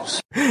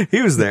Fellows.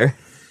 He was there.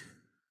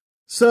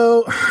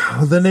 So,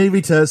 the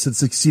Navy test had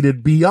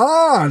succeeded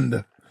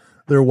beyond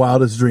their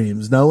wildest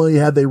dreams. Not only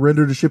had they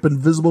rendered a ship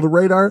invisible to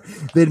radar,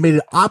 they'd made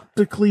it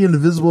optically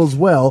invisible as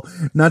well,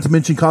 not to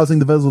mention causing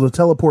the vessel to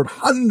teleport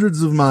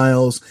hundreds of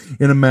miles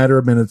in a matter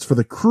of minutes. For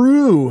the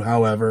crew,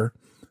 however,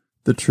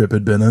 the trip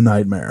had been a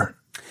nightmare.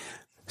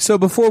 So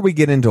before we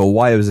get into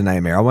why it was a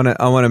nightmare, I want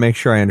to make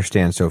sure I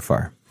understand so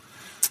far.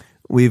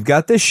 We've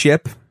got this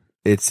ship.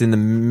 It's in the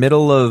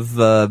middle of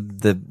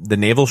the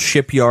naval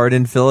shipyard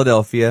in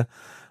Philadelphia.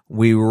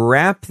 We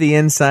wrap the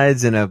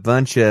insides in a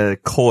bunch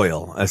of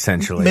coil,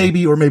 essentially.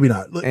 Maybe or maybe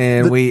not.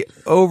 And we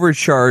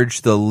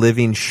overcharge the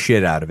living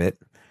shit out of it.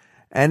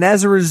 And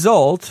as a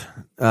result,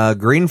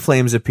 green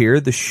flames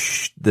appear. The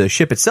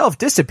ship itself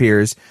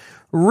disappears,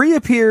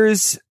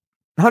 reappears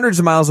hundreds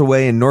of miles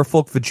away in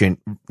Norfolk,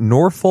 Virginia,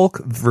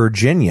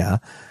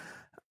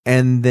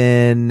 and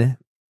then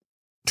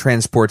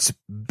transports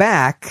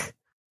back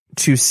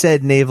to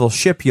said naval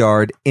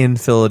shipyard in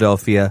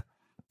Philadelphia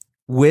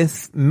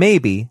with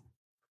maybe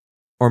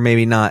or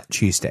maybe not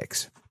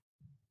cheesesteaks.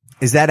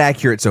 Is that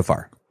accurate so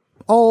far?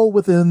 All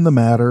within the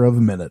matter of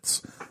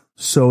minutes,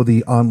 so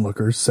the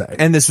onlookers say.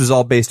 And this was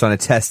all based on a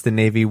test the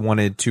Navy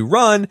wanted to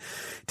run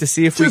to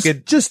see if we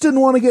could... Just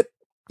didn't want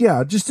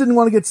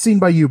to get seen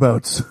by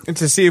U-boats.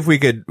 To see if we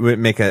could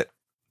make a...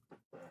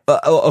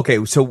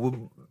 okay,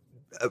 so...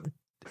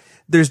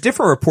 there's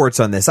different reports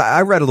on this.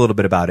 I read a little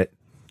bit about it.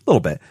 A little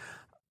bit.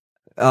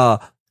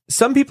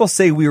 Some people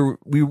say we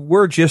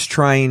were just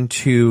trying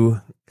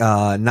to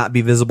not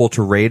be visible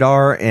to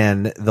radar,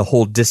 and the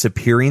whole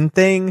disappearing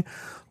thing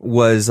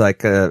was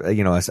like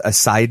a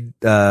side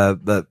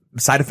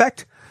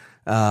effect.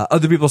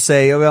 Other people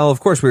say, well, of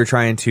course we were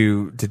trying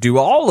to do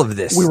all of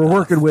this. We were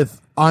working with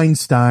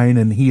Einstein,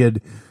 and he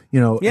had,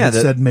 it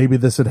said maybe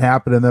this had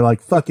happened, and they're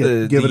like, fuck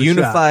it, give it a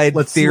unified shot.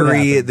 Let's see what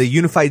theory, happens. the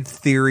unified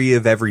theory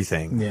of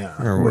everything.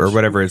 Yeah. Or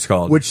whatever it's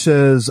called. Which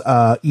says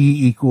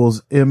E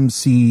equals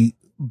MC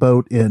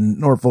boat in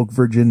Norfolk,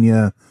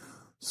 Virginia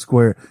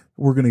square.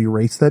 We're going to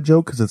erase that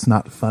joke because it's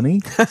not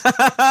funny.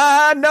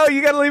 No,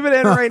 you got to leave it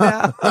in right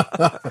now.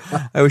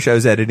 I wish I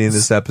was editing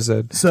this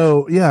episode.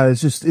 So, yeah,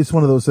 it's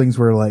one of those things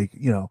where, like,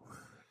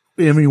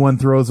 anyone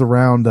throws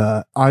around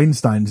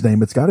Einstein's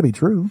name, it's got to be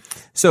true.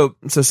 So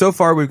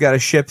far we've got a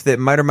ship that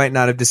might or might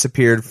not have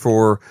disappeared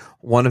for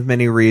one of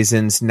many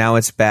reasons. Now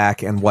it's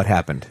back, and what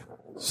happened?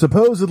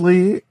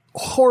 Supposedly,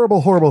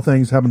 horrible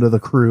things happened to the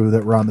crew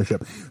that were on the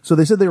ship. So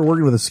they said they were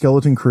working with a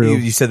skeleton crew.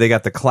 You said they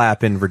got the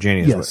clap in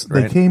Virginia. Yes,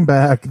 right? they came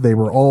back. They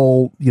were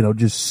all,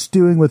 just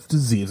stewing with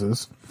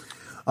diseases.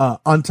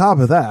 On top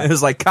of that, it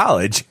was like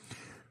college.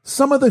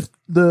 Some of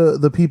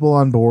the people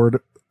on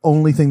board,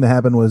 only thing that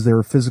happened was they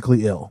were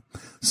physically ill.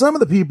 Some of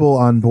the people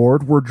on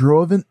board were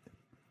driven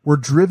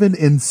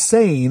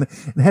insane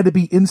and had to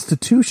be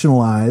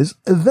institutionalized.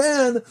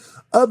 Then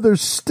others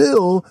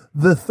still,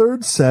 the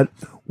third set,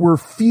 were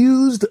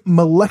fused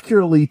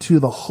molecularly to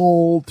the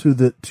hull, to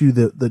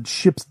the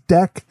ship's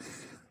deck,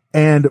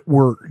 and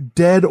were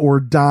dead or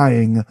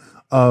dying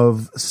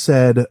of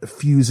said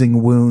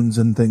fusing wounds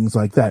and things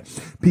like that.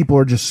 People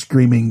are just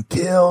screaming,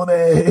 "Kill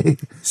me!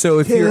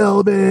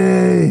 Kill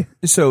me!"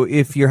 So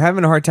if you're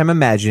having a hard time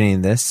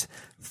imagining this,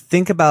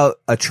 think about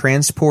a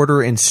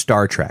transporter in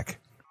Star Trek.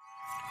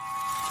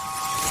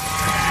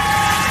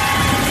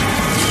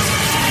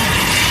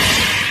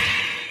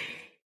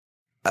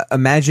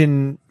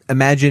 Imagine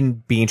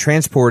being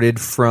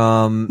transported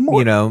from,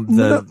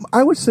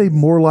 I would say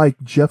more like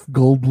Jeff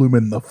Goldblum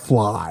in The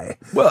Fly.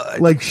 Well,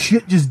 like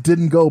shit just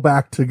didn't go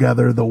back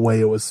together the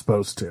way it was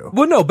supposed to.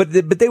 Well, no, but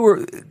they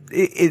were.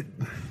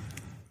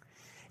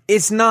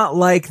 It's not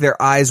like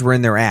their eyes were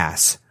in their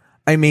ass.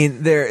 I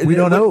mean, we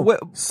don't know.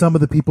 Some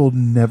of the people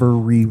never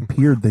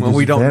reappeared.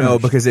 We don't know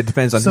because it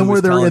depends on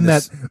somewhere who was they're in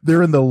this.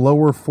 they're in the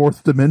lower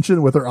fourth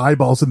dimension with their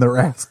eyeballs in their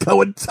ass,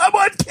 going,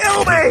 "Someone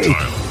kill me!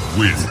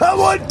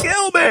 Someone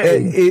kill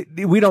me!"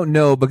 We don't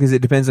know because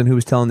it depends on who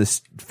was telling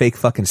this fake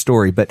fucking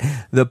story. But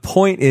the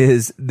point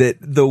is that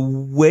the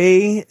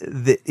way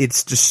that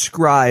it's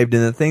described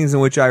and the things in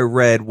which I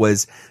read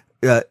was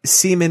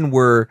seamen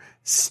were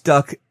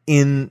stuck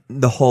in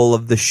the hull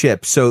of the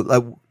ship.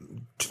 So.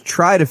 To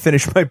try to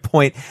finish my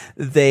point,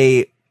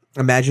 they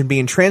imagine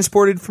being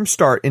transported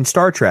in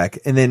Star Trek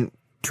and then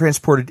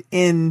transported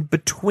in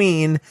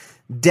between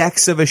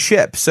decks of a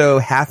ship. So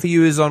half of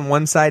you is on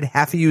one side,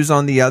 half of you is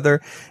on the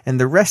other, and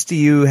the rest of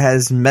you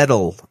has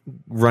metal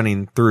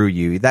running through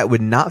you. That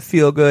would not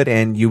feel good,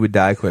 and you would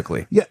die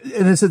quickly. Yeah,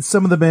 and it said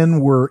some of the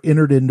men were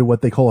entered into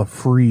what they call a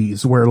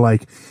freeze, where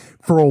like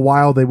for a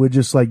while they would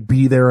just like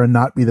be there and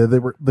not be there.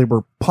 They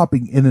were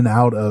popping in and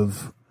out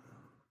of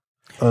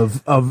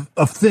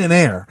thin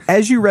air.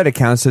 As you read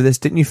accounts of this,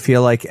 didn't you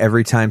feel like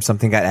every time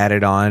something got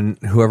added on,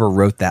 whoever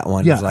wrote that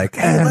one was like,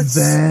 hey, and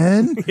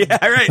then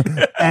yeah, right.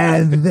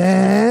 And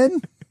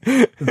then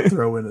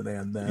throw in an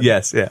and then.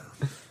 Yes, yeah.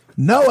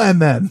 No and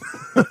then.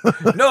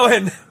 No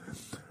and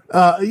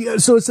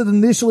so it said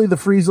initially the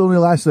freeze only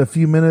lasted a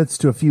few minutes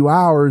to a few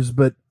hours,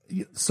 but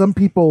some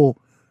people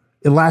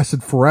it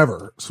lasted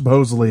forever,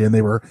 supposedly, and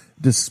they were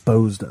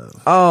disposed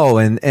of. Oh,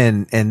 and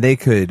they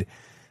could.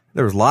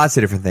 There was lots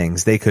of different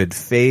things. They could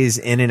phase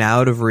in and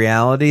out of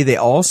reality. They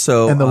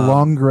also... And the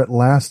longer it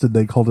lasted,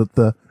 they called it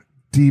the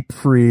deep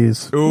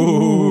freeze.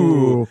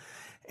 Ooh.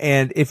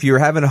 And if you're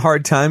having a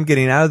hard time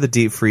getting out of the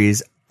deep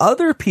freeze,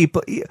 other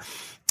people...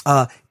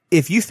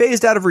 if you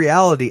phased out of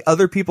reality,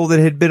 other people that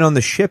had been on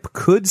the ship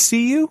could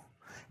see you.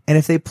 And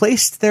if they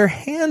placed their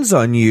hands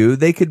on you,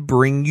 they could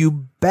bring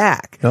you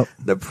back. Yep.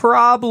 The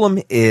problem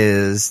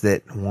is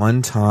that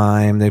one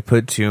time they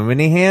put too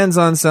many hands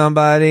on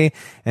somebody,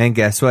 and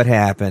guess what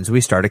happens?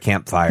 We start a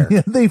campfire.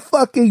 Yeah, they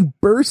fucking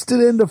bursted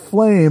into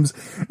flames,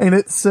 and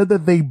it said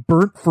that they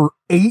burnt for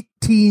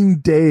 18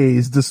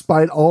 days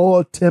despite all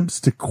attempts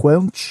to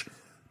quench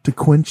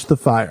the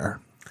fire.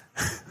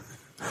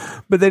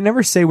 But they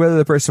never say whether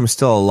the person was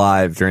still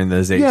alive during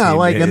those 18 days.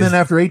 Yeah, and then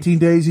after 18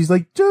 days, he's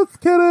like, just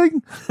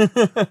kidding.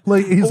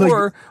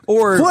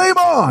 Or flame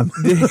on.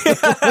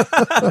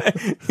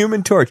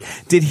 Human Torch.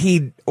 Did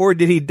he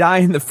die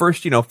in the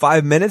first,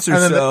 5 minutes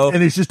or so?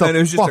 And it's just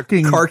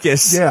a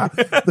carcass. Yeah.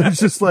 There's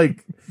just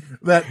like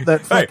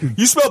that fucking. Hey,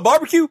 you smell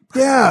barbecue?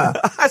 Yeah.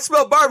 I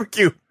smell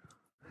barbecue.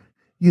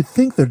 You'd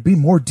think there'd be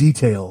more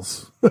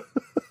details.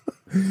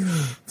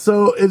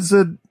 So it's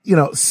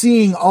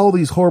seeing all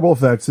these horrible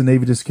effects, the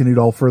Navy discontinued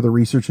all further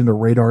research into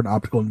radar and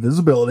optical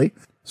invisibility.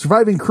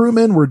 Surviving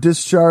crewmen were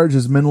discharged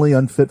as mentally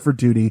unfit for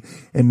duty,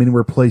 and many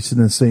were placed in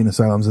insane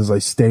asylums, as I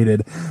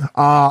stated.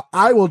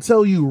 I will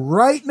tell you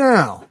right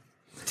now.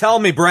 Tell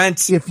me,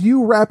 Brent. If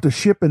you wrapped a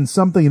ship in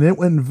something and it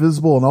went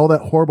invisible and all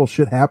that horrible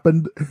shit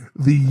happened,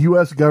 the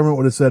U.S. government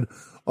would have said,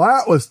 "Oh,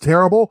 that was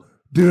terrible.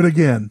 Do it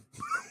again."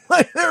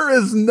 Like, there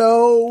is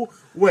no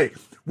way.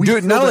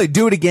 Not only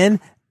do it again,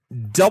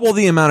 double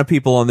the amount of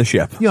people on the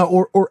ship. Yeah,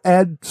 or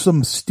add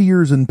some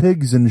steers and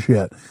pigs and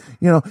shit.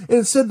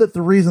 It said that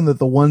the reason that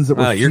the ones that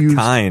refused, you're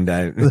kind.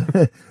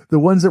 the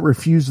ones that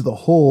refused the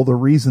hull, the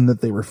reason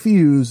that they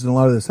refused, and a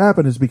lot of this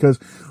happened is because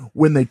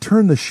when they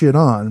turned the shit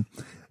on,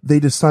 they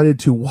decided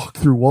to walk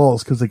through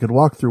walls because they could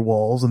walk through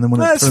walls, and then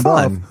when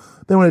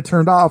it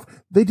turned off,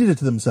 they did it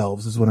to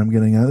themselves. Is what I'm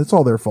getting at. It's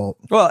all their fault.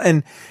 Well,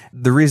 and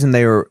the reason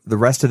the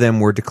rest of them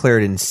were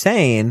declared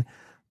insane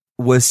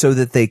was so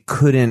that they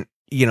couldn't,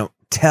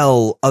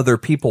 tell other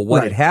people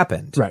what had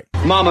happened. Right.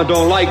 Mama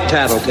don't like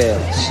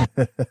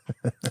tattletales.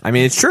 I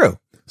mean, it's true.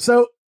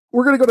 So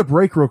we're going to go to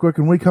break real quick.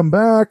 And when we come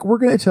back, we're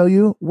going to tell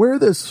you where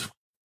this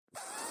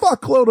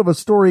fuckload of a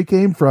story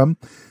came from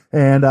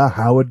and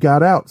how it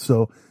got out.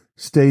 So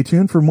stay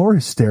tuned for more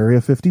Hysteria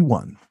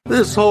 51.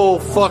 This whole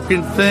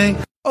fucking thing.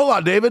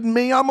 Hola, David.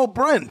 Me llamo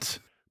Brent.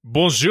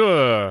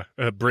 Bonjour,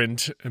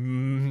 Brent.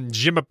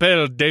 Je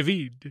m'appelle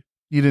David.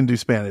 You didn't do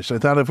Spanish. I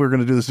thought if we were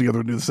going to do this together,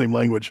 we'd do the same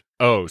language.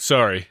 Oh,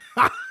 sorry.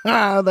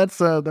 That's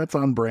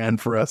on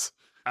brand for us.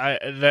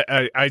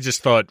 I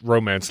just thought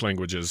romance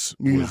languages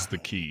was the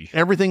key.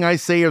 Everything I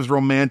say is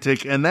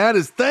romantic, and that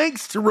is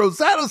thanks to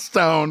Rosetta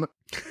Stone.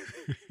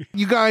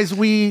 You guys,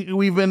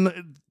 we've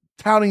been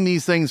touting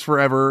these things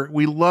forever.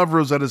 We love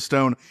Rosetta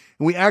Stone,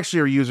 and we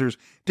actually are users.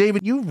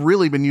 David, you've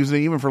really been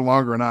using it even for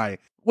longer than I.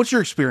 What's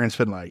your experience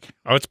been like?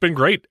 Oh, it's been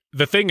great.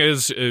 The thing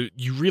is,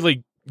 you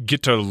really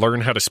get to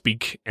learn how to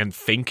speak and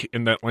think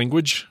in that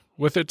language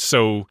with it.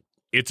 So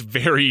it's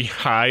very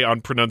high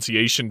on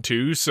pronunciation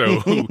too.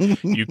 So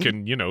you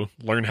can,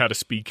 learn how to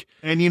speak.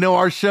 And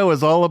our show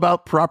is all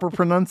about proper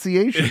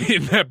pronunciation.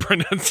 In that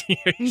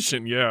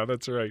pronunciation. Yeah,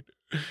 that's right.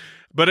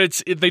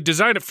 But they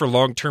design it for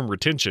long-term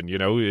retention, if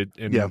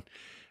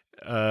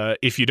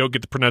you don't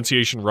get the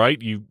pronunciation right,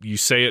 you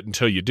say it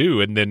until you do,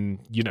 and then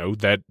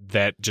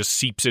that just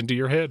seeps into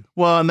your head.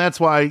 Well, and that's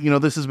why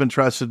this has been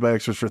trusted by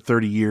experts for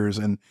 30 years,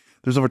 and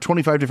there's over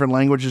 25 different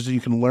languages that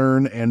you can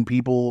learn, and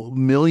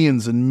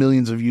millions and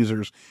millions of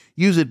users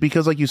use it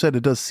because, like you said,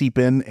 it does seep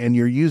in, and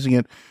you're using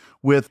it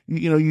with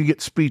you get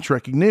speech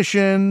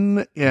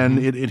recognition, and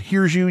it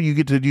hears you. You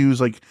get to use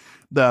like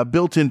the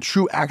built-in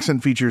true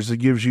accent features that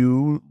gives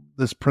you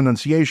this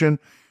pronunciation,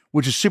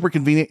 which is super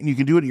convenient, and you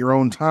can do it at your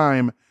own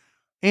time.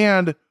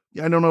 And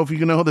I don't know if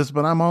you know this,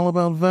 but I'm all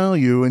about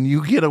value, and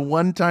you get a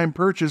one-time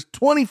purchase,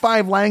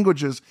 25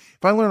 languages.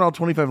 If I learned all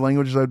 25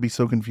 languages, I'd be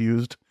so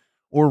confused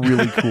or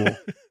really cool. I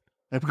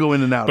have to go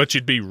in and out. But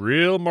you'd be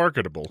real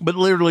marketable. But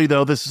literally,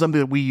 though, this is something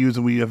that we use,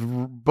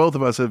 and both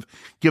of us have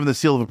given the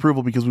seal of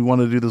approval because we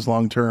want to do this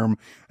long-term,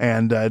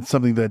 and it's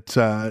something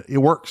that it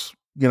works.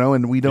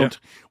 And we don't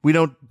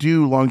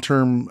do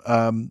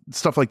long-term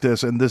stuff like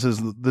this. And this is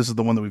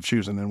the one that we've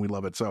chosen, and we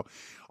love it. So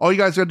all you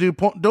guys got to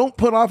do, don't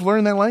put off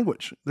learning that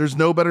language. There's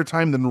no better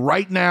time than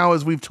right now,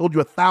 as we've told you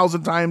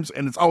 1,000 times,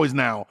 and it's always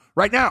now.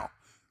 Right now.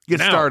 Get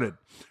started.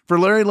 For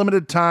a very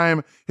limited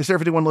time, Hysteria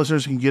 51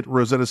 listeners can get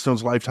Rosetta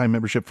Stone's lifetime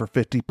membership for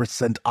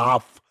 50%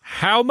 off.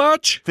 How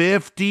much?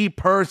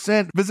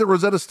 50%. Visit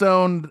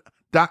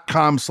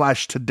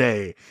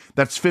rosettastone.com/today.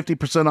 That's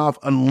 50% off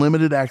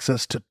unlimited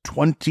access to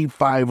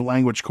 25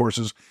 language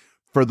courses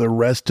for the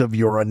rest of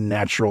your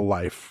unnatural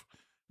life.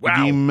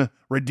 Wow.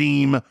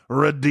 Redeem.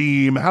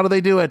 How do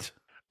they do it?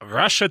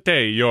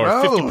 Rashate, you're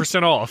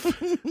 50% off.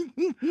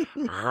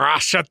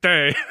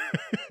 Rashate.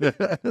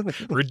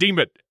 Redeem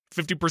it.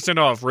 50%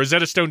 off.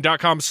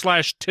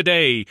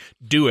 rosettastone.com/today.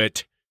 Do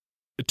it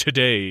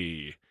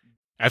today.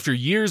 After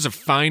years of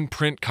fine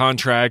print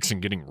contracts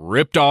and getting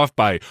ripped off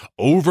by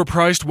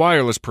overpriced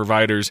wireless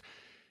providers,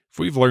 if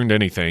we've learned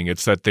anything,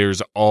 it's that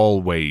there's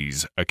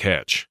always a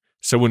catch.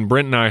 So when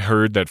Brent and I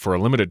heard that for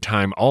a limited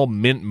time, all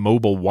Mint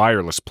Mobile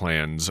wireless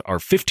plans are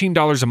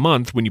 $15 a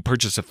month when you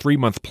purchase a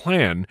 3-month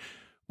plan,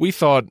 we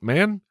thought,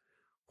 man,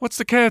 what's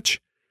the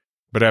catch?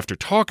 But after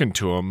talking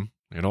to them,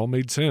 it all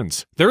made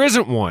sense. There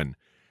isn't one.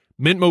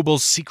 Mint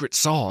Mobile's secret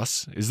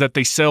sauce is that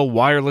they sell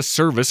wireless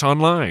service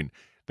online.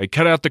 They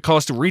cut out the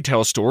cost of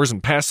retail stores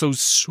and pass those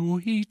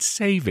sweet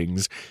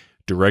savings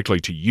directly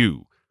to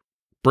you.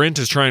 Brent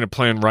is trying a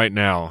plan right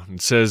now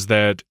and says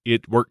that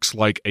it works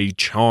like a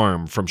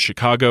charm from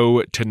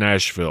Chicago to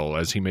Nashville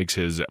as he makes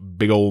his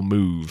big ol'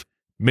 move.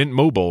 Mint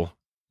Mobile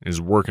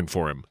is working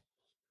for him.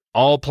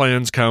 All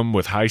plans come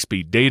with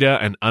high-speed data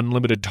and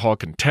unlimited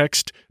talk and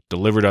text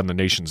delivered on the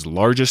nation's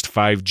largest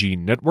 5G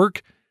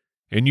network,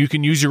 and you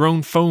can use your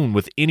own phone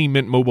with any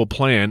Mint Mobile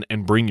plan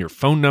and bring your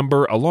phone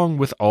number along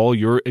with all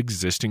your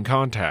existing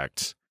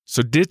contacts.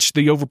 So ditch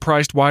the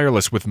overpriced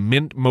wireless with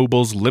Mint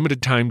Mobile's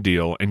limited time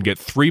deal and get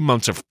 3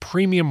 months of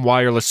premium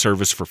wireless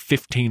service for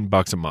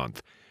 $15 a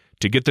month.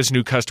 To get this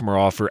new customer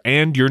offer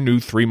and your new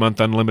 3-month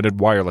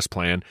unlimited wireless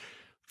plan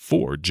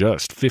for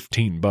just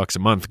 $15 a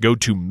month, go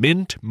to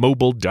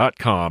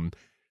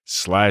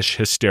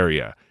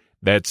mintmobile.com/hysteria.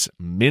 That's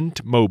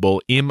Mint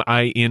Mobile,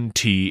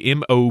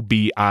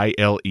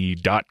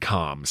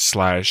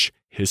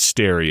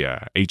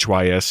 mintmobile.com/hysteria,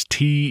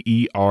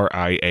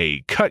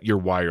 HYSTERIA. Cut your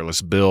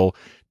wireless bill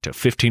to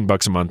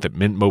 $15 a month at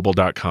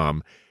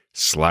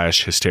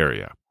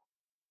mintmobile.com/hysteria.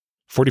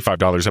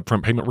 $45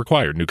 upfront payment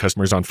required. New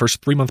customers on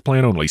first 3-month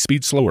plan only.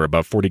 Speed slower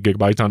above 40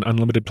 gigabytes on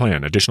unlimited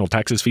plan. Additional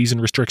taxes, fees,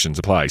 and restrictions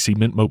apply. See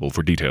Mint Mobile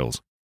for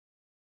details.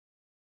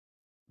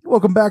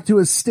 Welcome back to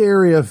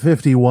Hysteria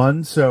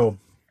 51. So,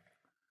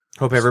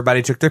 hope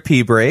everybody took their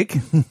pee break.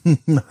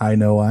 I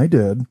know I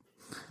did.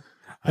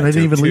 And I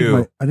didn't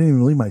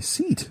even leave my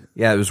seat.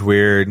 Yeah, it was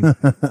weird.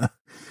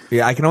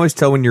 Yeah, I can always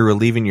tell when you're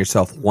relieving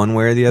yourself one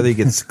way or the other. You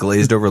get this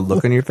glazed over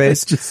look on your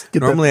face.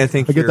 Normally, I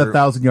think I get that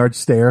 1,000-yard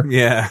stare.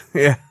 Yeah.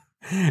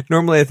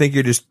 Normally, I think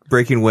you're just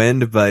breaking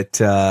wind, but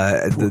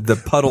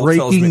the puddle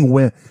tells me. Breaking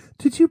wind.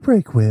 Did you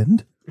break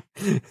wind?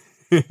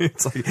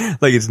 It's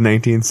like it's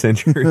 19th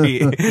century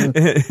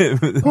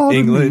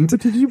England. But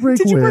did you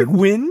break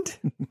wind?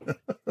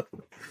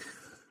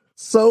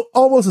 So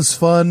almost as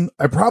fun,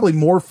 probably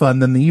more fun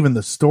than even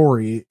the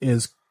story,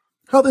 is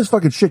how this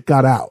fucking shit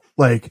got out.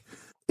 Like,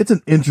 it's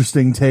an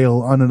interesting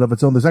tale on and of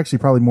its own. There's actually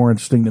probably more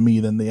interesting to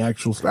me than the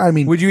actual story. I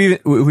mean, would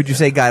you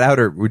say got out,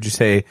 or would you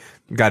say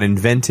got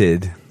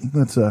invented?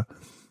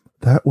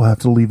 That we'll have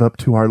to leave up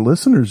to our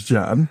listeners,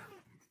 John.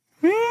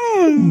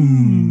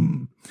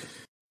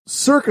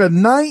 Circa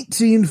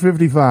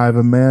 1955,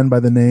 a man by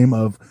the name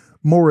of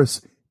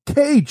Morris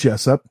K.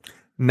 Jessup,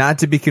 not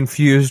to be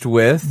confused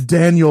with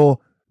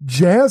Daniel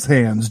Jazz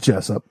Hands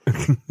Jessup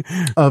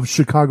of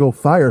Chicago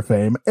Fire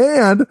fame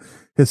and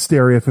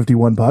Hysteria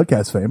 51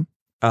 podcast fame.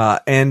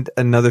 And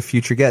another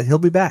future guest. He'll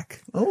be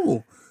back.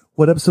 Oh,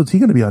 what episode's he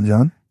going to be on,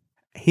 John?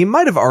 He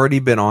might have already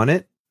been on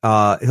it.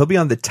 He'll be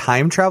on the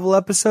time travel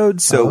episode,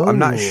 so I'm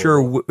not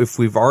sure if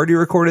we've already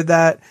recorded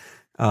that.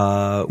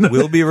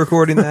 We'll be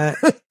recording that.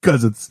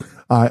 Because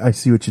I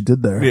see what you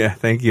did there. Yeah,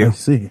 thank you. I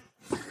see.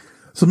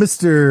 So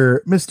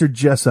Mr.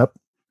 Jessup,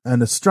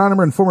 an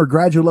astronomer and former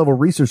graduate level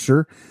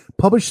researcher,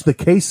 published The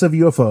Case of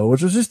UFO,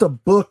 which was just a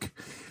book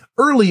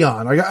early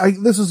on.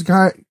 This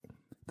guy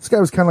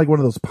was kind of like one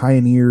of those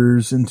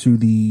pioneers into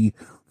the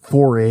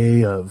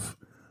foray of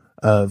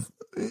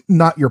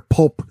not your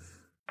pulp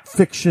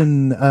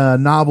fiction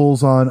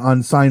novels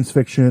on science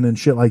fiction and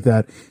shit like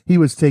that. He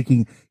was trying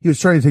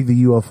to take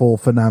the UFO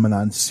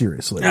phenomenon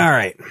seriously. All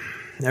right.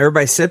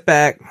 Everybody sit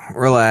back,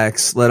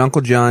 relax, let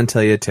Uncle John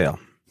tell you a tale.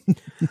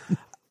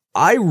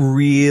 I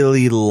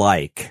really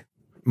like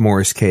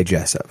Morris K.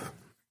 Jessup.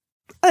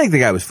 I think the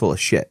guy was full of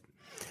shit,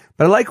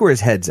 but I like where his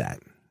head's at.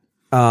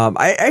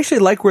 I actually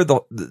like where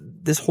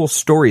this whole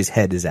story's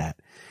head is at.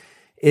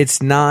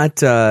 It's not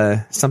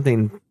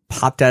something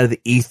popped out of the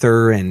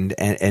ether and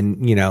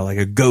you know, like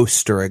a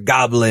ghost or a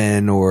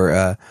goblin or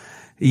a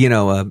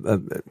little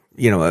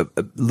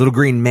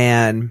green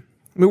man.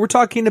 I mean, we're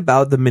talking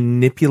about the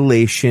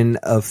manipulation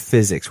of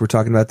physics. We're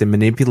talking about the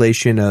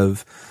manipulation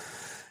of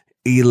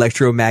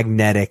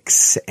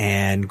electromagnetics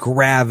and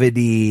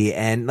gravity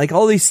and like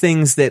all these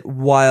things that,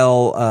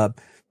 while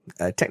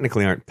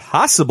technically aren't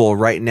possible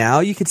right now,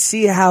 you could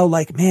see how,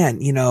 like,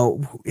 man, you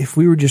know, if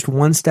we were just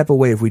one step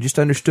away, if we just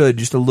understood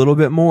just a little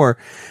bit more,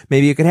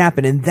 maybe it could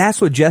happen. And that's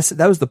what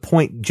that was the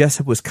point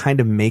Jessup was kind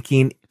of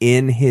making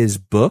in his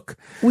book.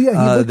 Well,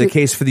 yeah, The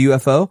Case for the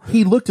UFO.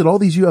 He looked at all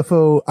these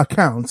UFO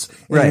accounts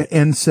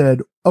and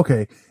said,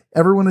 okay,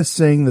 everyone is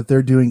saying that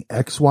they're doing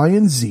X, Y,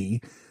 and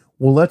Z.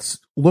 Well, let's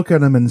look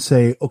at them and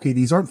say, okay,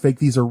 these aren't fake.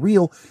 These are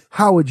real.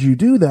 How would you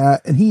do that?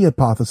 And he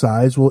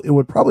hypothesized, well, it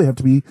would probably have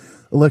to be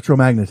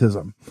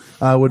electromagnetism,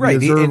 would be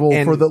observable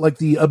for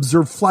the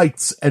observed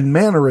flights and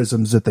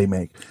mannerisms that they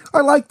make.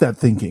 I like that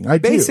thinking.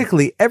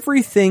 Basically,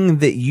 everything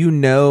that you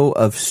know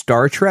of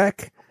Star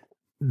Trek,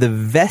 the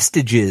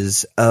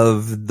vestiges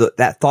of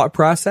that thought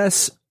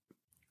process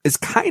is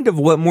kind of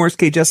what Morris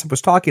K. Jessup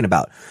was talking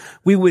about.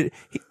 He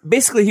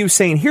was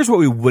saying, here's what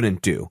we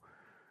wouldn't do.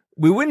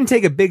 We wouldn't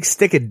take a big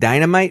stick of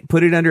dynamite,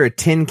 put it under a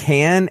tin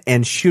can,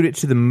 and shoot it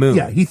to the moon.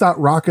 Yeah, he thought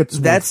rockets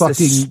were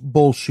fucking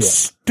bullshit.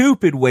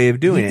 Stupid way of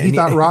doing it. He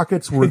thought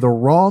rockets were the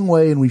wrong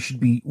way, and we should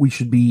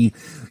be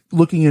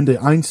looking into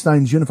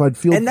Einstein's unified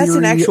field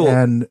theory.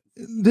 And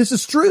this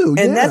is true.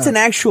 And that's an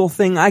actual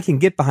thing I can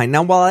get behind.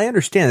 Now, while I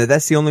understand that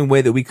that's the only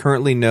way that we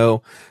currently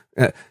know,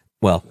 the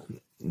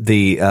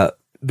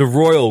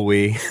royal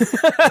we,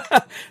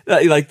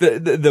 like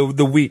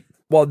the wheat.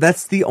 Well,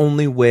 that's the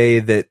only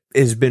way that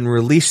has been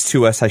released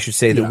to us, I should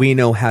say, that we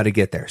know how to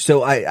get there.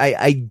 So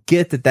I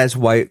get that that's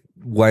why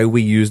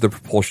we use the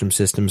propulsion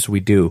systems we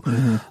do.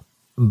 Mm-hmm.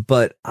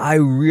 But I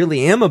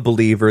really am a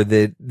believer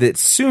that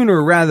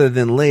sooner rather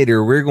than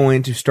later, we're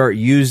going to start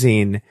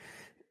using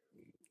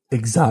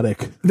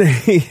exotic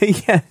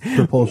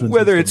propulsion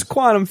whether systems. It's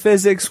quantum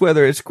physics,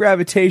 whether it's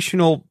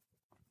gravitational.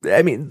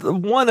 I mean,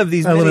 one of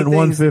these Element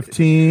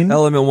 115.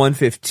 Element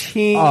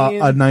 115.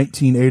 A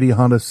 1980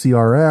 Honda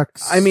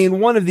CRX. I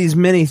mean, one of these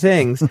many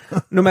things,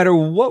 no matter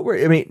what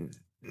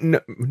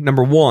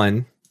number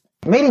one.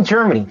 Made in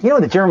Germany. You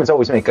know, the Germans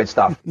always make good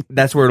stuff.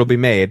 That's where it'll be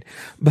made.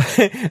 But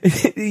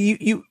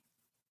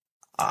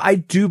I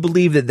do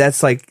believe that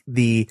that's like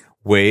the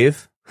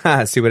wave.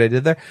 See what I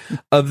did there?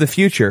 Of the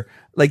future.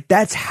 Like,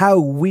 that's how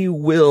we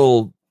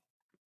will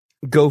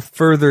go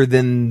further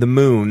than the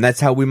moon. That's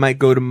how we might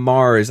go to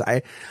Mars.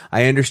 I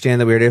understand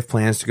that we already have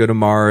plans to go to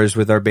Mars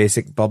with our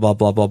basic blah, blah,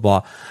 blah, blah,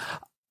 blah.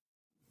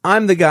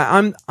 I'm the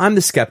guy. I'm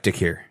the skeptic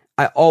here.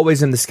 I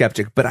always am the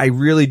skeptic, but I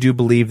really do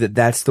believe that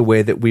that's the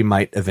way that we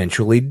might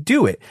eventually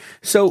do it.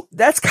 So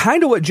that's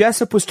kind of what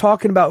Jessup was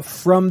talking about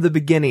from the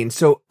beginning.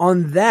 So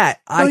on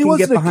that, I can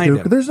get behind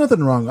him. There's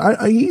nothing wrong.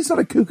 He's not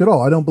a kook at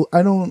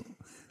all.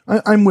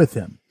 I'm with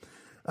him.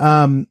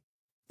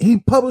 He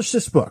published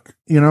this book,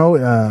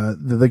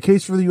 the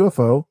case for the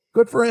UFO.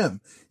 Good for him.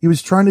 He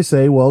was trying to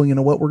say, well, you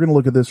know what? We're going to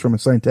look at this from a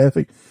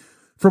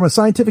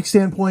scientific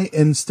standpoint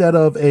instead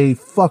of a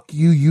fuck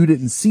you, you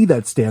didn't see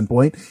that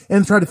standpoint,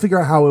 and try to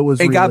figure out how it was.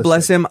 And God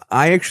bless him.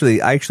 I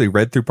actually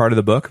read through part of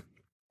the book.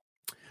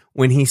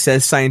 When he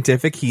says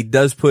scientific, he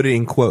does put it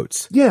in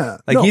quotes. Yeah.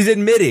 He's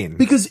admitting.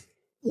 Because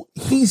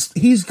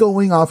he's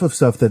going off of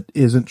stuff that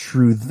isn't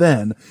true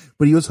then,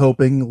 but he was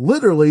hoping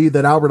literally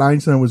that Albert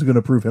Einstein was going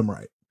to prove him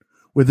right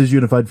with his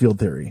unified field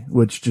theory,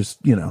 which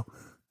just,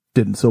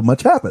 didn't so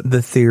much happen.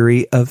 The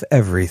theory of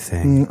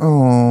everything.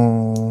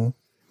 Oh.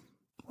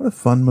 What a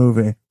fun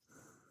movie.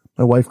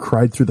 My wife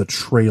cried through the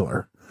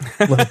trailer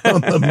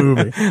on the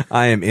movie.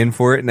 I am in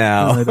for it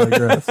now. I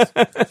digress.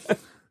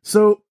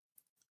 So,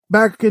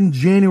 back in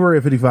January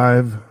of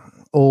 55,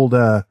 old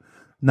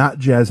not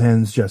jazz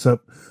hands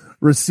Jessup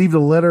received a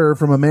letter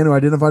from a man who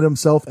identified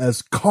himself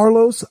as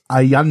Carlos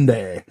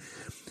Allende.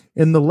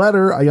 In the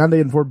letter,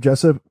 Allende informed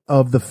Jessup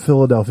of the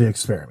Philadelphia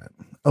experiment,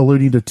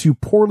 alluding to two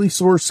poorly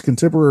sourced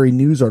contemporary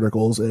news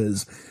articles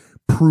as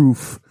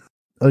proof.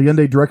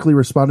 Allende directly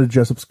responded to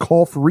Jessup's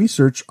call for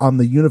research on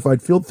the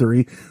unified field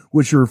theory,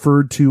 which he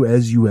referred to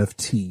as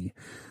UFT.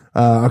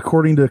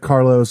 According to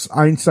Carlos,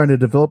 Einstein had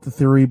developed the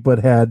theory but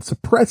had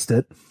suppressed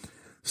it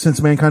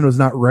since mankind was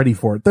not ready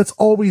for it. That's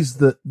always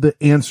the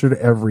answer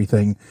to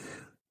everything.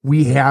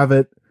 We have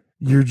it.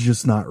 You're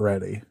just not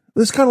ready.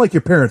 This is kind of like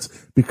your parents,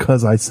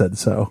 because I said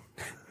so.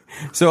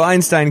 So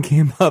Einstein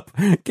came up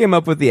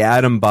with the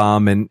atom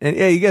bomb, and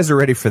yeah, you guys are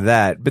ready for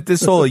that. But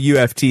this whole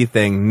UFT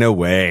thing, no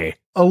way.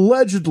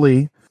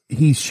 Allegedly,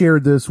 he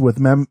shared this with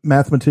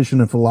mathematician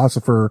and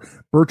philosopher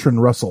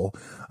Bertrand Russell.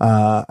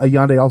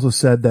 Allende also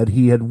said that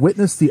he had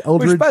witnessed the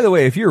Eldridge... Which, by the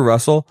way, if you're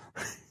Russell,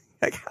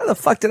 how the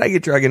fuck did I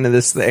get dragged into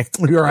this thing?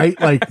 You're right.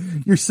 Like,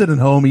 you're sitting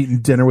home eating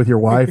dinner with your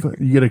wife.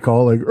 You get a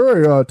call like,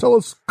 hey, tell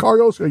us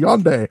Carlos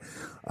Allende.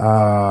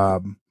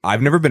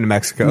 I've never been to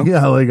Mexico.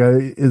 Yeah,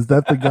 is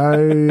that the guy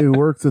who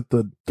works at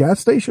the gas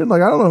station? I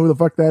don't know who the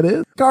fuck that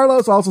is.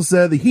 Carlos also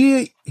said that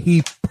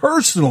he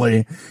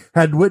personally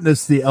had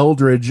witnessed the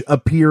Eldridge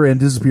appear and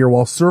disappear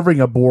while serving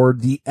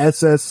aboard the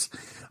SS,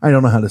 I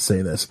don't know how to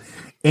say this,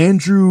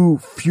 Andrew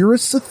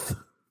Furuseth,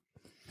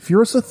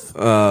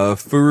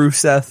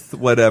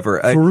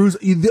 whatever.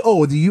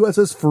 The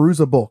USS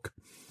Firouzah Bulk.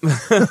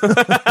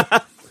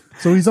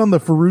 So he's on the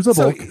Firouzah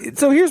Bulk.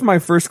 So here's my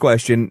first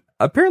question.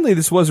 Apparently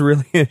this was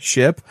really a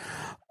ship.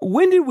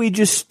 When did we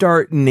just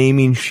start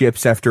naming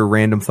ships after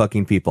random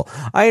fucking people?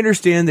 I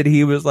understand that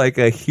he was like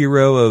a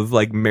hero of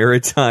like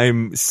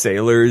maritime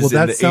sailors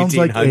in the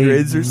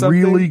 1800s or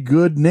something. Really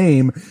good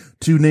name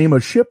to name a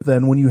ship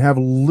then when you have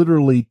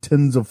literally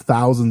tens of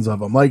thousands of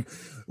them. Like,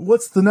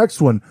 what's the next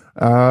one?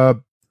 I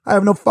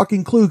have no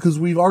fucking clue because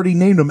we've already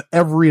named them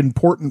every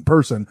important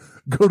person.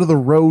 Go to the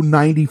row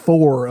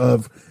 94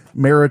 of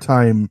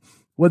maritime.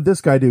 What'd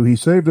this guy do? He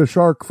saved a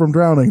shark from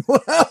drowning.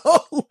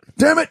 Well,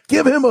 damn it,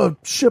 give him a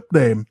ship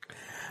name.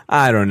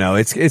 I don't know.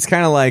 It's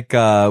kind of like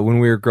when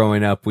we were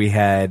growing up, we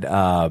had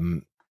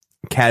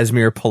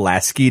Casimir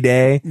Pulaski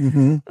Day.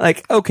 Mm-hmm.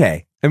 Like,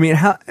 okay. I mean,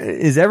 how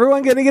is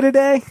everyone going to get a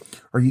day?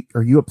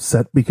 Are you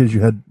upset because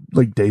you had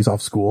like days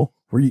off school?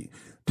 You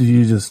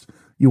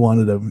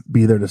wanted to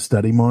be there to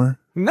study more?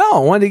 No, I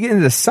wanted to get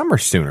into summer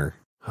sooner.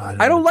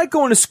 I don't like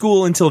going to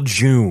school until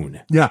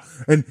June. Yeah,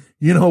 and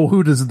you know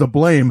who does the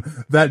blame?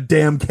 That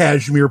damn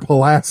Casimir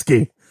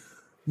Pulaski.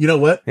 You know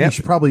what? Yep. You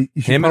should probably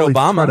Him and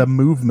Obama. start a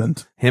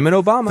movement. Him and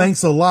Obama.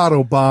 Thanks a lot,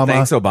 Obama.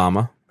 Thanks,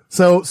 Obama.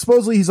 So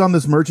supposedly he's on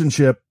this merchant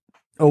ship,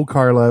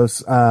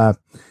 Carlos.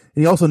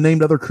 He also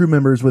named other crew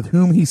members with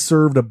whom he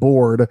served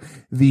aboard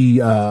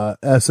the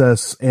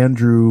SS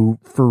Andrew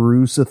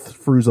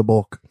Firouzah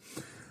Bulk.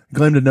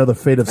 Claimed to know the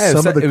fate of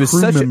some of the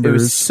crew members. It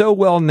was so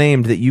well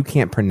named that you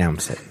can't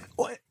pronounce it.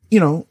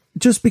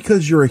 Just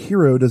because you're a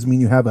hero doesn't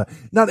mean you have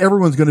not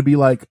everyone's going to be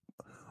like,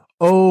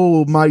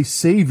 oh, my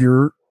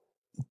savior,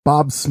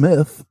 Bob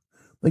Smith.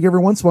 Like every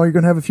once in a while, you're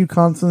going to have a few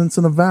consonants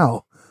and a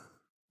vowel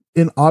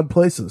in odd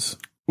places.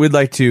 We'd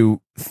like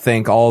to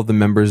thank all the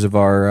members of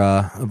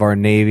our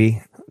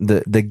Navy,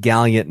 the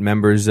gallant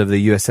members of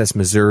the USS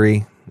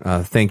Missouri.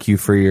 Thank you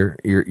for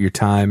your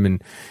time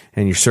and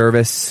your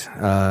service.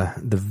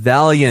 The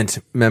valiant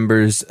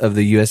members of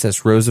the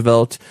USS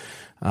Roosevelt.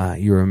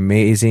 You're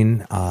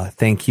amazing.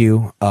 Thank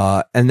you.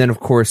 And then of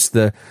course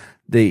the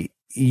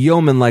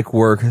yeoman-like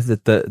work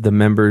that the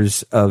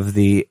members of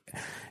the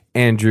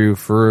Andrew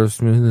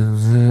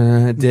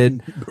Firouzah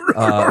did.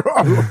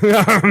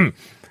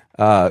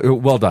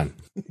 Well done.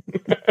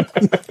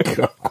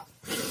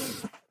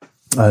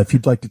 If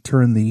you'd like to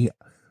turn the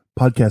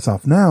podcast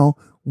off now,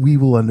 we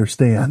will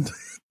understand.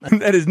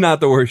 That is not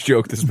the worst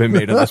joke that's been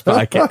made on this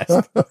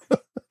podcast.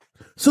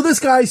 So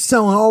this guy's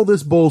selling all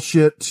this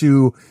bullshit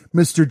to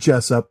Mr.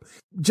 Jessup.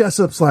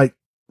 Jessup's like,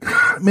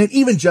 man,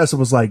 even Jessup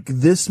was like,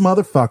 this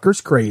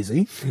motherfucker's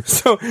crazy.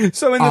 So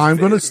I'm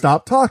going to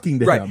stop talking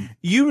to him.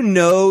 You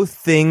know,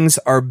 things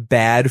are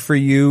bad for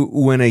you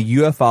when a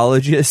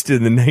ufologist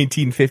in the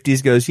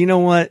 1950s goes, you know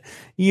what?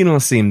 You don't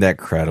seem that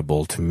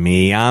credible to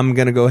me. I'm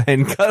going to go ahead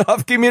and cut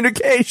off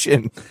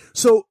communication.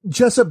 So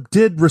Jessup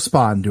did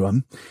respond to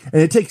him,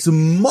 and it takes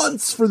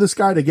months for this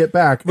guy to get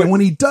back. And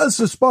when he does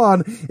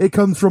respond, it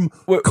comes from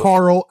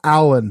Carl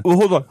Allen.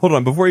 Well, hold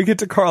on. Before you get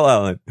to Carl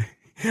Allen,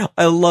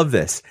 I love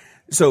this.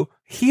 So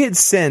he had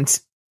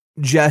sent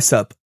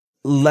Jessup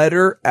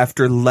letter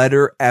after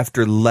letter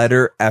after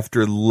letter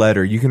after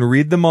letter. You can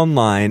read them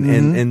online,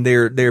 and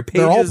they're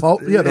pages.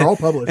 They're all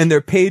published, and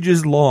they're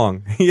pages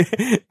long.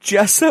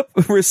 Jessup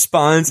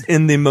responds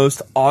in the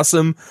most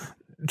awesome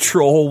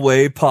troll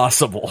way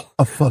possible.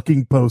 A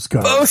fucking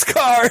postcard.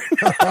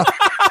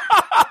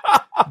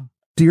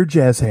 Dear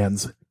Jazz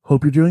Hands,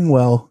 hope you're doing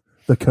well.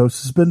 The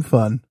coast has been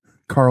fun.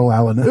 Carl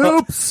Allen.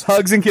 Oops.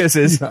 Hugs and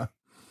kisses. Yeah.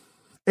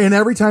 And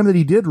every time that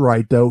he did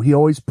write, though, he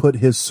always put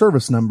his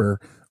service number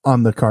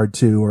on the card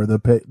too, or the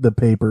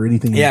paper,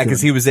 anything. Yeah,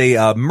 because he was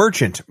a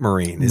merchant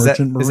marine. Is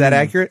that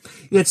accurate?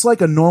 It's like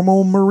a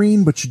normal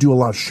marine, but you do a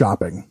lot of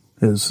shopping.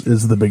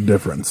 Is the big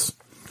difference.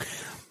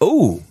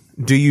 Oh,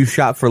 do you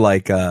shop for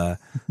like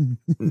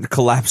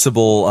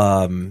collapsible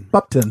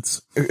pup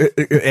tents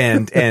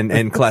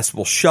and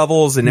collapsible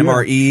shovels and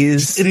MREs?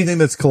 Just anything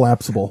that's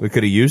collapsible. We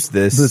could have used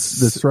this.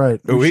 That's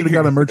right. We should have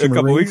got a merchant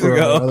couple marine weeks for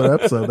ago. another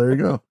episode. There you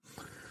go.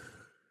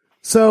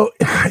 So,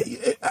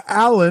 Carl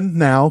Allen,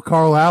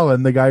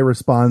 the guy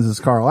responds as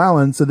Carl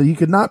Allen, said that he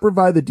could not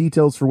provide the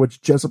details for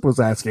which Jessup was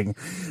asking,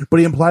 but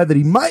he implied that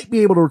he might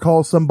be able to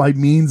recall some by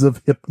means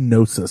of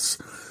hypnosis.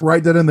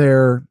 Right then and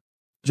there,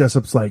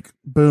 Jessup's like,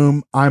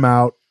 boom, I'm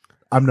out.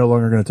 I'm no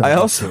longer going to talk. I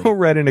also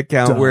read an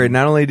account where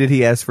not only did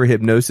he ask for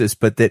hypnosis,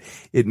 but that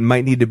it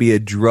might need to be a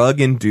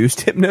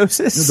drug-induced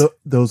hypnosis.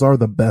 Those are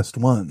the best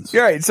ones.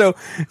 You're right. So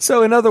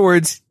in other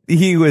words,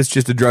 he was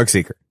just a drug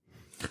seeker.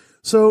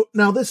 So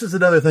now this is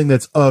another thing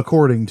that's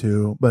according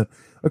to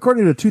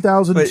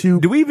 2002. But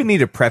do we even need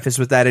to preface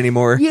with that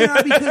anymore?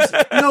 Yeah, because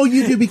no,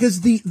 you do,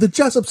 because the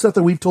Jessup stuff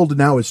that we've told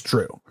now is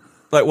true.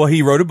 Like, well,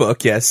 he wrote a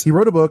book. Yes, he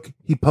wrote a book.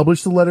 He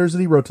published the letters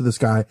that he wrote to this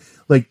guy.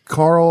 Like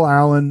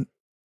Carlos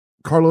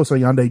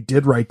Allende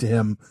did write to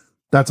him.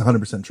 That's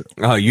 100% true.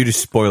 Oh, you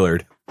just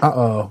spoilered.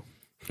 All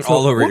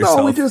over yourself.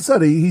 No, we just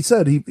said he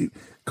said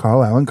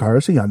Carl Allen,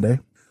 Carlos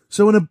Allende.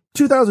 So in a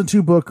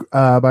 2002 book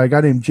by a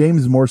guy named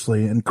James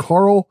Morsley, and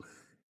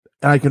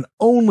I can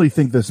only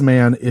think this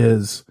man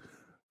is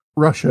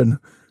Russian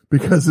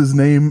because his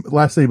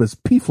last name is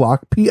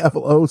Pflock,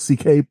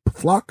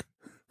 Pflock,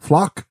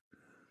 Flock.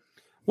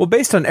 Well,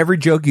 based on every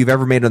joke you've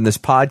ever made on this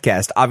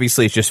podcast,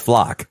 obviously it's just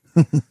Flock.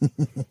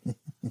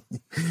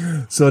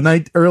 So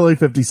early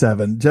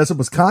 57, Jessup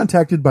was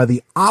contacted by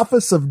the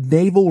Office of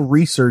Naval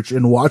Research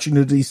in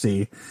Washington,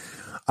 D.C.,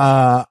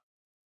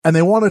 and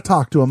they want to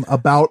talk to him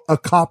about a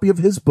copy of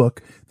his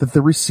book that they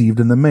received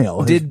in the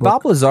mail. Did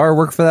Bob Lazar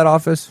work for that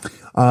office?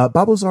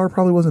 Bob Lazar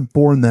probably wasn't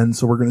born then,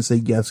 so we're going to say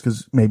yes,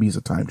 because maybe he's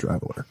a time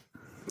traveler.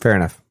 Fair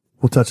enough.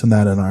 We'll touch on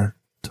that in our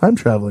time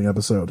traveling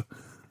episode,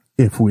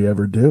 if we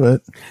ever do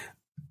it.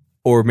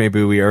 Or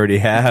maybe we already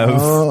have.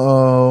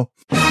 Uh-oh.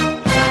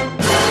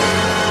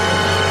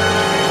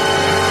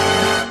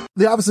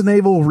 The Office of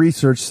Naval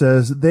Research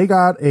says they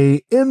got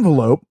a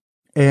envelope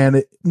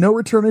and no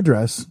return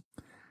address.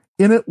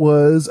 In it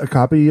was a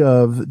copy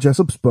of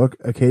Jessup's book,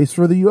 A Case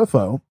for the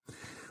UFO.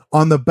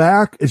 On the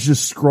back, it's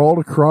just scrawled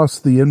across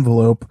the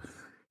envelope,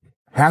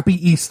 Happy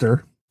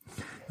Easter.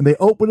 And they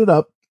open it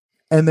up,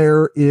 and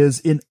there is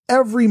in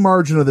every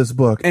margin of this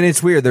book. And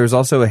it's weird. There's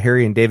also a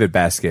Harry and David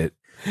basket.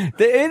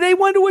 They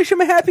wanted to wish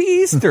him a happy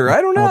Easter. I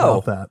don't know. How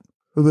about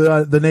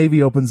that? The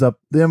Navy opens up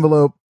the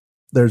envelope.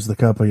 There's the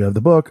copy of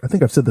the book. I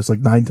think I've said this like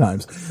 9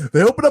 times.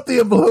 They open up the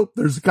envelope.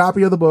 There's a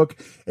copy of the book.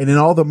 And in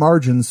all the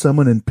margins,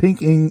 someone in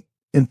pink ink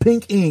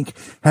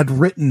had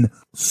written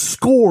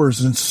scores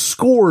and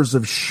scores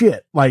of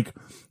shit. Like,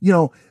 you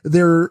know,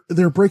 they're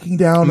breaking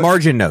down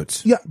margin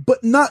notes. Yeah,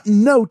 but not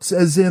notes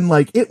as in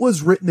like it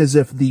was written as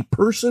if the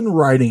person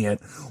writing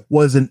it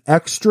was an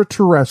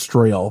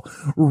extraterrestrial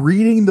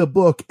reading the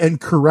book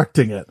and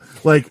correcting it.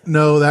 Like,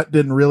 no, that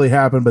didn't really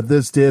happen, but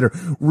this did, or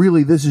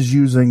really this is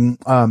using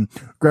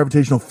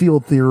gravitational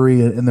field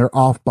theory and they're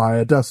off by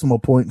a decimal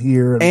point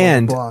here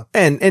and blah, blah.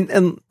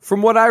 And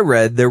from what I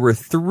read, there were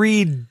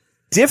supposedly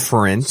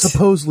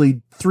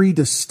 3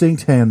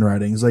 distinct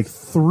handwritings, like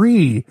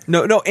 3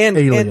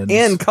 aliens.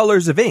 And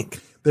colors of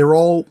ink. They were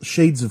all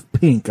shades of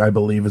pink, I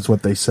believe is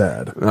what they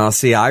said. Well,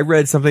 see, I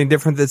read something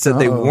different that said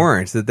they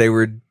weren't, that they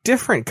were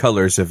different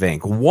colors of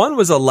ink. One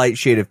was a light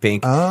shade of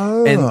pink,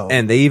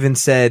 and they even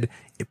said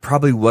it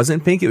probably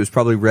wasn't pink, it was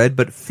probably red,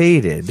 but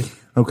faded.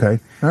 Okay,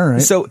 all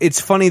right. So it's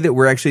funny that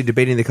we're actually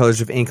debating the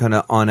colors of ink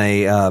on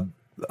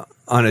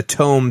a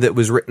tome that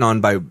was written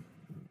on by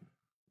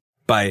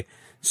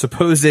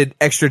supposed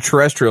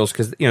extraterrestrials,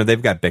 because, you know,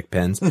 they've got Bic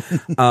pens.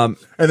 And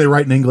they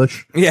write in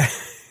English. Yeah.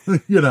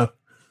 You know.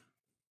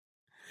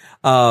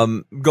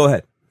 Go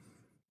ahead.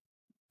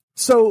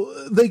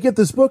 So they get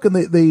this book, and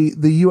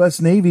the U.S.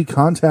 Navy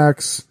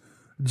contacts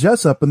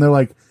Jessup, and they're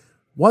like,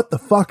 what the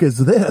fuck is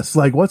this?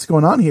 Like, what's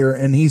going on here?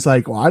 And he's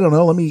like, well, I don't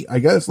know. Let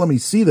me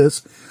see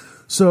this.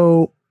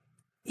 So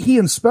he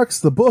inspects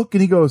the book,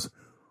 and he goes,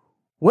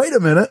 wait a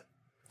minute.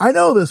 I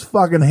know this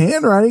fucking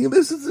handwriting.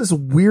 This is this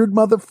weird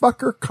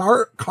motherfucker,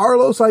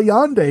 Carlos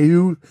Allende,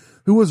 who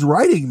was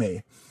writing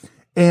me.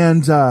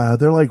 And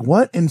they're like,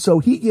 what? And so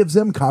he gives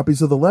them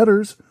copies of the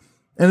letters,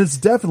 and it's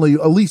definitely,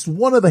 at least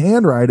one of the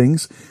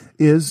handwritings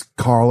is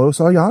Carlos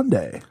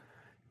Allende.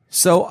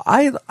 So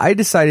I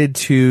decided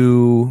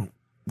to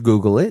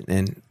Google it,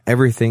 and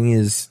everything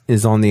is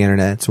on the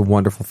internet. It's a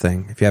wonderful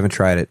thing. If you haven't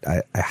tried it,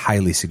 I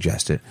highly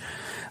suggest it.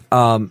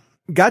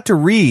 Got to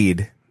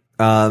read,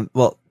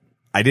 well,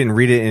 I didn't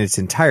read it in its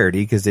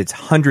entirety because it's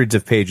hundreds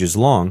of pages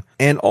long,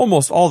 and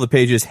almost all the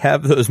pages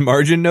have those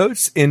margin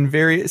notes in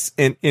various,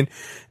 and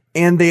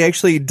they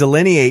actually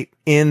delineate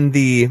in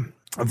the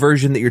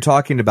version that you're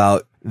talking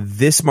about.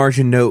 This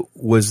margin note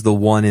was the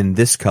one in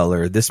this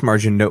color. This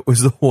margin note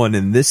was the one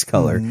in this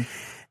color.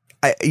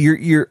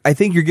 Mm-hmm. I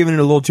think you're giving it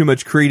a little too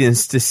much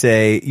credence to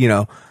say,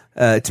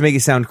 to make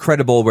it sound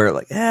credible, where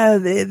like,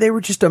 they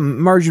were just a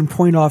margin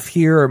point off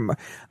here.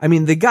 I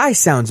mean, the guy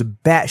sounds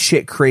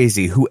batshit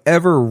crazy.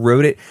 Whoever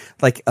wrote it,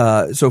 like,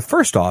 so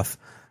first off,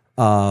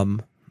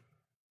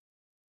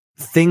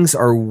 things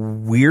are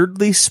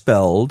weirdly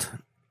spelled,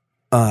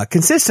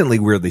 consistently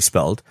weirdly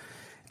spelled.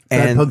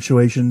 And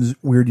punctuations,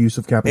 weird use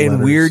of capital letters.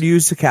 And weird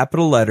use of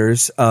capital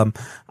letters. I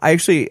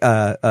actually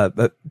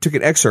took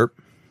an excerpt.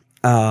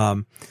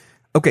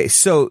 Okay,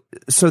 so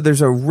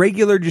there's a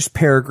regular just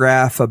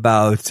paragraph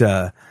about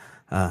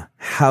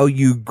how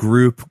you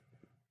group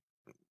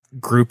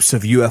groups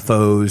of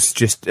UFOs,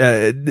 just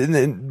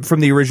from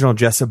the original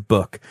Jessup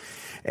book,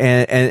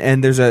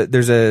 and there's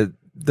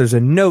a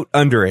note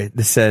under it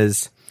that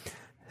says,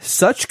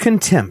 "Such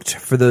contempt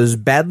for those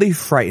badly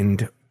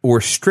frightened or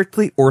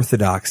strictly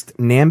orthodox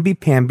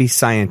namby-pamby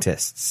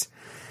scientists.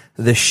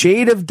 The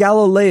shade of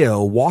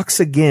Galileo walks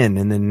again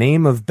in the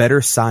name of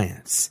better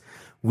science.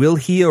 Will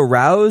he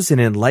arouse and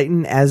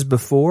enlighten as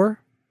before?"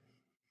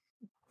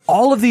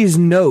 All of these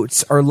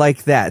notes are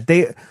like that.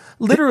 They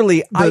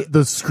literally,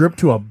 the script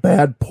to a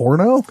bad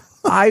porno.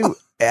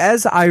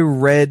 As I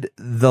read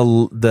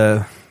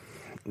the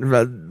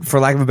for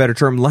lack of a better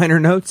term, liner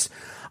notes,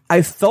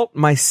 I felt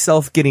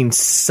myself getting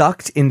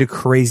sucked into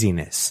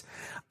craziness.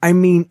 I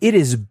mean, it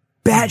is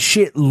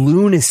batshit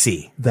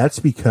lunacy. That's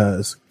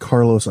because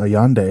Carlos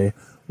Allende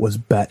was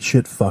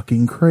batshit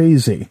fucking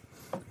crazy.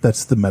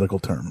 That's the medical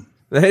term.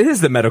 That is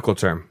the medical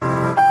term.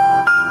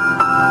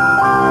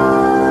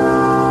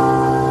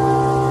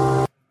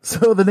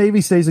 So the Navy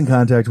stays in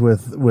contact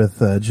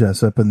with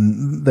Jessup,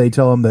 and they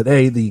tell him that,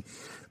 hey, the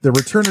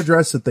return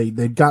address that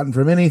they'd gotten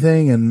from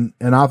anything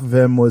and off of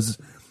him was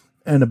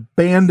an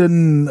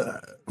abandoned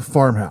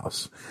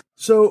farmhouse.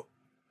 So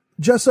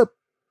Jessup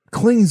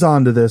clings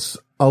on to this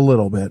a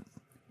little bit.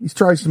 He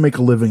tries to make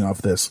a living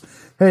off this.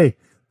 Hey,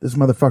 this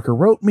motherfucker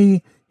wrote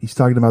me. He's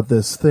talking about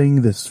this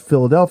thing, this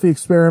Philadelphia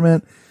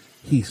experiment.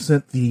 He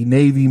sent the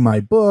Navy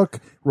my book,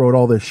 wrote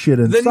all this shit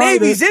inside. The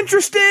Navy's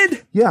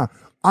interested? Yeah.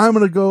 I'm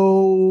going to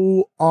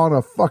go on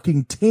a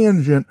fucking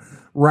tangent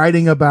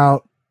writing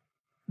about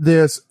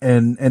this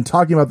and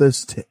talking about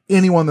this to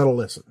anyone that'll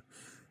listen.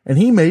 And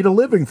he made a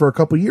living for a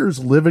couple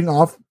years living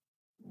off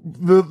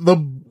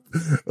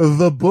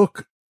the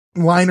book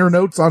liner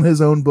notes on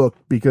his own book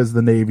because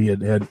the Navy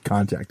had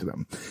contacted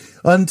him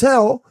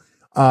until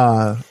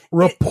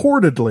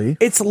reportedly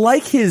it's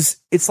like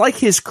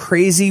his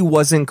crazy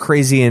wasn't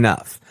crazy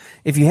enough.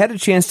 If you had a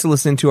chance to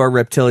listen to our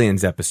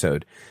Reptilians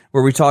episode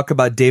where we talk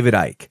about David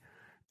Icke,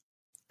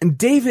 and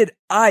David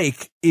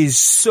Icke is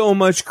so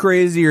much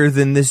crazier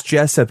than this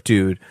Jessup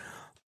dude,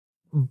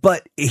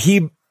 but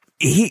he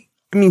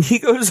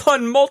goes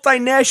on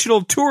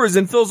multinational tours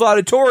and fills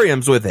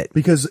auditoriums with it.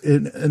 Because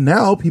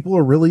now people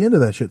are really into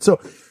that shit. So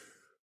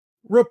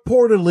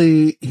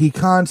reportedly, he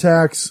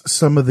contacts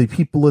some of the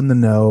people in the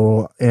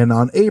know, and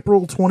on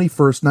April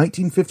 21st,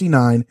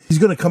 1959, he's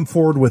going to come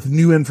forward with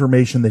new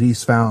information that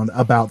he's found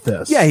about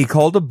this. Yeah, he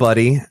called a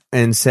buddy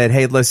and said,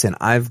 hey, listen,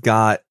 I've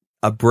got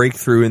a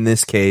breakthrough in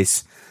this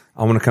case.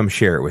 I want to come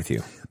share it with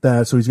you.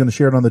 So he's going to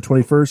share it on the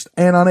 21st.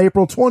 And on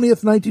April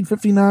 20th,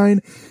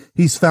 1959,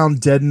 he's found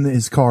dead in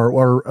his car,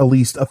 or at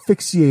least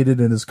asphyxiated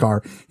in his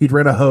car. He'd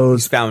ran a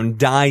hose. He's found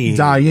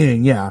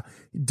dying. Yeah.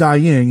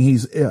 Dying.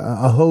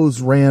 A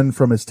hose ran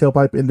from his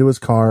tailpipe into his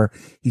car.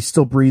 He's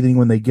still breathing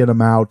when they get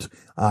him out.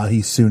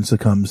 He soon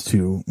succumbs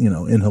to,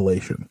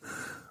 inhalation.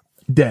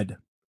 Dead.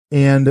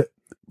 And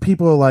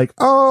people are like,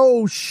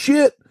 oh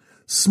shit,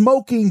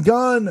 smoking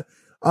gun.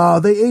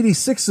 They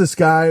 86 this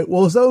guy.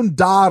 Well, his own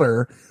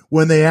daughter,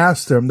 when they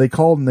asked him, they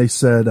called and they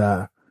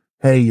said,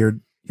 hey,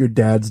 your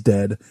dad's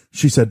dead.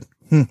 She said,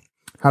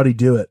 how'd he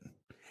do it?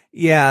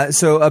 Yeah.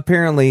 So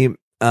apparently,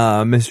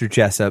 Mr.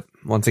 Jessup,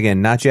 once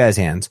again, not jazz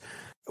hands,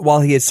 while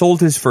he had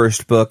sold his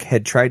first book,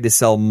 had tried to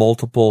sell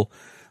multiple,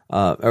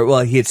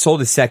 he had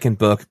sold his second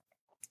book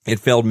It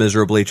failed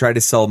miserably. Tried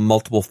to sell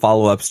multiple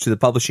follow-ups to the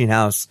publishing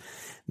house.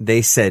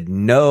 They said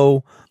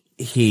no.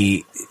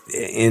 He,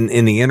 in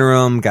the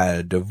interim, got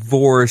a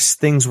divorce.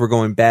 Things were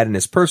going bad in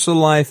his personal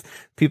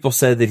life. People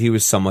said that he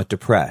was somewhat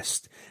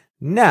depressed.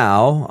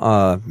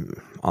 Now,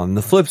 on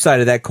the flip side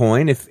of that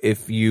coin,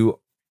 if you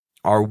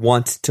are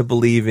want to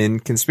believe in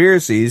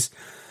conspiracies,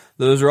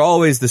 those are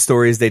always the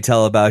stories they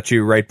tell about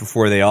you right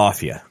before they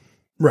off you.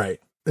 Right.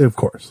 Of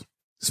course.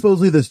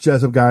 Supposedly this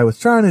Jessup guy was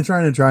trying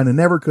and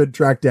never could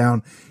track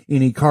down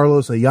any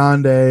Carlos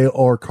Allende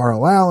or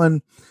Carl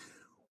Allen.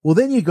 Well,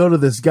 then you go to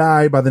this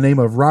guy by the name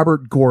of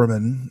Robert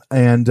Gorman,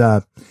 and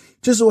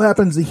just so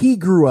happens that he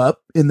grew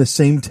up in the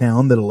same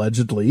town that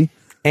allegedly.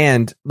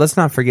 And let's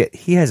not forget,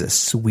 he has a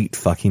sweet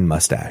fucking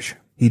mustache.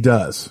 He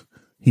does.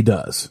 He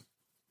does.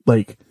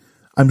 Like,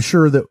 I'm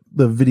sure that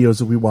the videos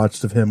that we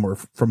watched of him were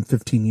from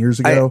 15 years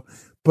ago,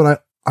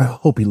 but I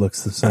hope he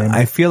looks the same.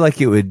 I feel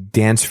like it would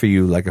dance for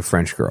you like a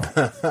French girl.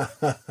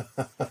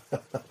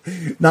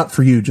 Not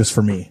for you, just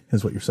for me,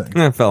 is what you're saying.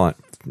 I felt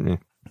it.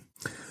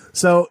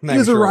 So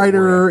he's a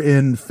writer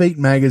in Fate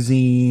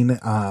magazine.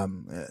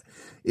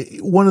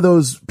 One of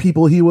those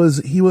people. He was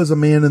a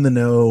man in the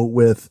know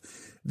with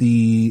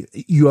the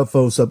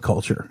UFO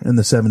subculture in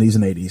the 70s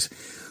and 80s.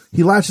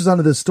 He latches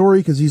onto this story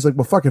because he's like,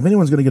 well, fuck, if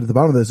anyone's going to get to the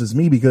bottom of this, it's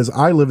me, because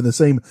I live in the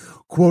same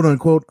quote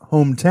unquote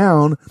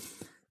hometown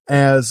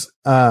as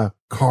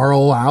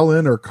Carl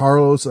Allen or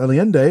Carlos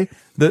Allende.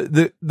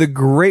 The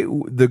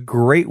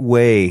great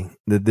way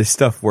that this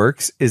stuff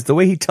works is the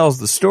way he tells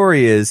the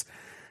story is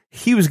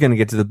he was going to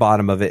get to the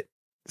bottom of it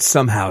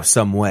somehow,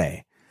 some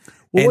way.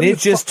 Well, and it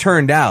just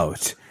turned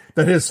out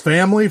that his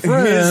family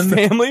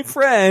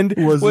friend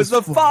was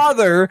the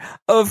father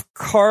of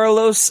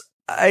Carlos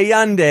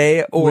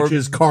Allende, which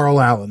is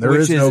Carl Allen. There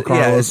is no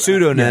Carlos. Yeah, a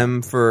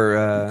pseudonym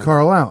for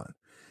Carl Allen.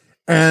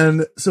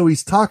 And so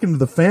he's talking to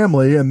the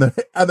family, and they're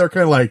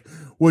kind of like,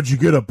 would you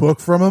get a book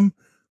from him?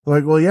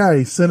 Like, well, yeah,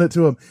 he sent it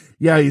to him.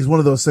 Yeah, he's one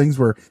of those things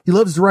where he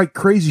loves to write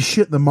crazy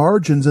shit in the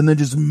margins and then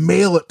just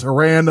mail it to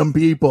random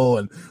people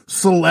and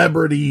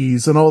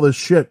celebrities and all this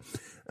shit.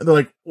 And they're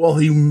like, well,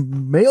 he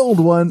mailed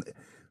one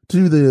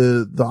to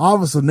the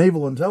Office of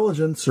Naval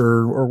Intelligence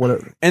or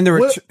whatever. And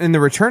the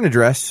return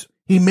address.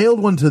 He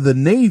mailed one to the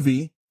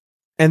Navy.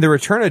 And the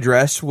return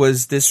address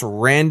was this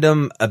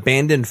random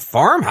abandoned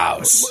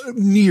farmhouse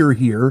near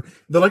here.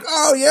 They're like,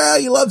 oh yeah,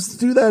 he loves to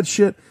do that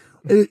shit.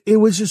 It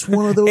was just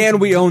one of those.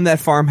 And we own that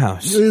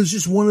farmhouse. It was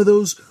just one of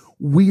those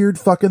weird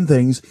fucking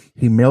things.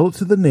 He mailed it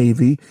to the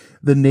Navy.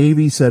 The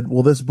Navy said,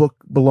 well, this book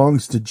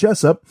belongs to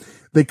Jessup.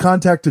 They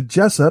contacted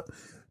Jessup.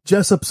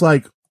 Jessup's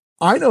like,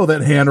 I know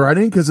that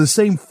handwriting because the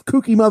same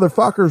kooky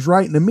motherfucker's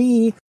writing to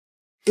me.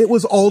 It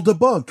was all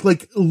debunked.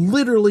 Like,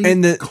 literally,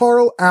 and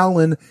Carl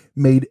Allen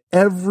made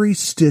every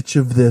stitch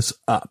of this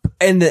up.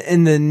 And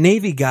the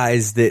Navy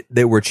guys that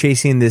were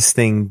chasing this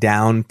thing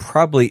down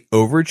probably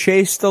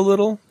overchased a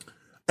little.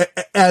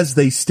 As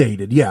they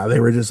stated, yeah, they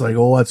were just like,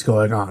 "Oh, what's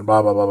going on?"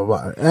 Blah blah blah blah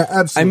blah.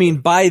 Absolutely. I mean,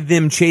 by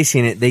them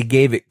chasing it, they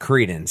gave it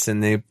credence,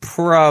 and they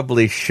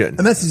probably shouldn't.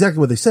 And that's exactly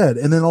what they said.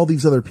 And then all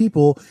these other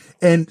people,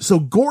 and so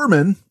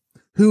Gorman,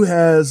 who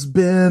has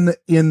been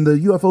in the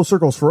UFO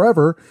circles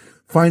forever,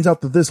 finds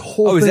out that this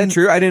whole thing... is that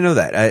true? I didn't know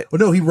that. Well,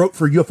 no, he wrote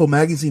for UFO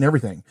Magazine,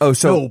 everything. Oh,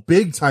 so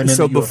big time.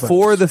 So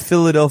before the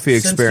Philadelphia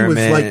experiment,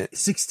 he was like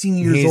 16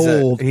 years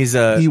old. He's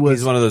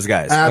one of those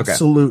guys.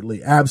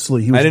 Absolutely,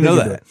 absolutely. He was I didn't know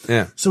that.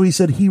 Yeah. So he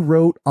said he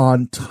wrote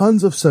on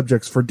tons of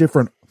subjects for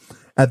different,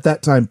 at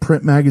that time,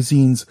 print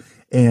magazines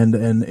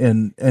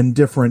and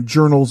different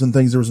journals and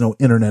things. There was no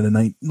internet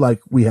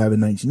like we have in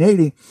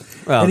 1980.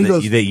 Well,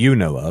 that you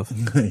know of.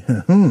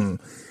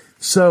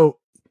 So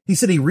he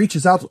said he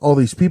reaches out to all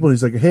these people and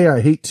he's like, hey, I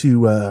hate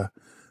to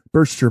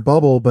burst your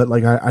bubble, but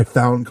like I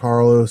found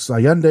Carlos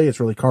Allende.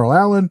 It's really Carl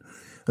Allen.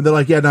 And they're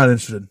like, yeah, not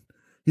interested.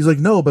 He's like,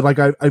 no, but like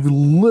I've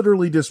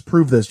literally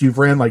disproved this. You've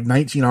ran like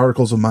 19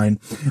 articles of mine.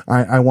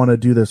 I want to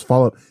do this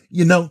follow up.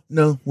 No,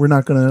 we're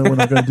not gonna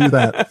do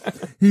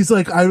that. He's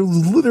like, I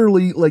was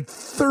literally like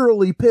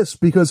thoroughly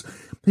pissed because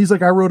he's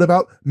like, I wrote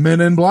about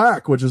Men in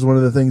Black, which is one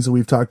of the things that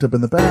we've talked up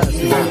in the past.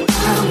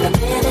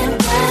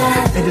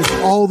 And just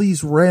all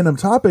these random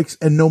topics,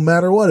 and no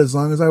matter what, as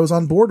long as I was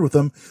on board with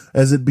them,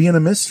 as it being a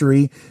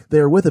mystery,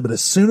 they're with it. But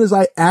as soon as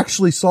I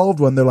actually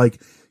solved one, they're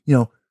like,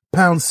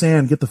 pound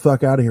sand, get the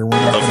fuck out of here.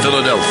 The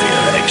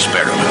Philadelphia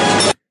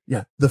experiment.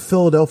 Yeah, the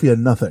Philadelphia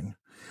nothing.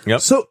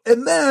 Yep. So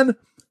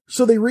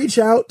they reach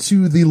out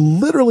to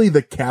literally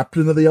the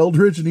captain of the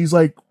Eldridge, and he's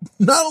like,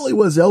 not only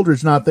was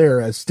Eldridge not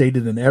there, as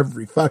stated in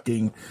every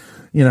fucking,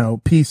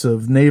 piece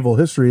of naval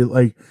history,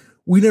 like,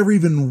 we never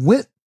even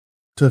went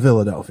to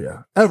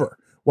Philadelphia, ever.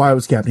 While I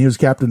was captain. He was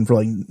captain for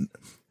like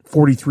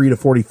 43 to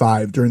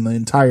 45 during the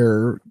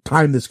entire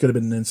time this could have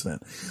been an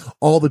incident.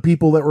 All the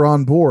people that were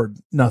on board,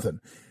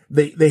 nothing.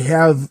 They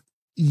have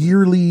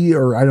yearly,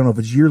 or I don't know if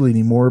it's yearly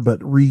anymore,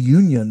 but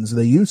reunions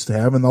they used to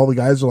have, and all the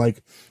guys are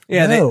like,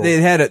 yeah, no, they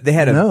had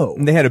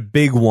a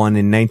big one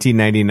in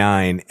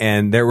 1999,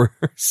 and there were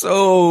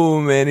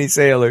so many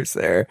sailors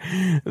there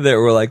that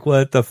were like,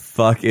 what the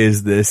fuck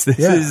is this? This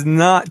is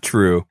not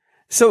true.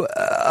 So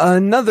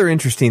another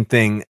interesting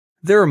thing,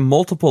 there are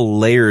multiple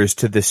layers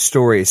to this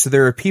story. So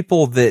there are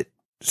people that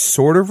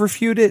sort of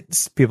refute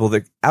it, people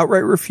that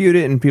outright refute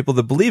it, and people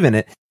that believe in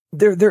it.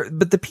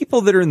 But the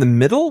people that are in the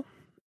middle,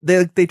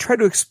 they try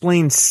to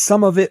explain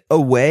some of it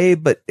away,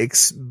 but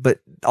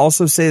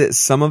also say that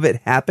some of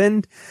it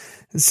happened.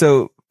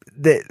 So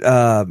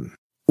that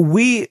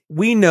we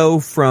know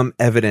from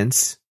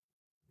evidence,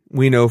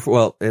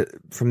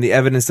 from the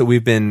evidence that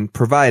we've been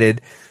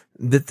provided,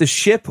 that the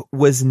ship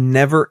was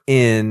never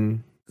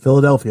in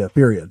Philadelphia,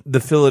 period. The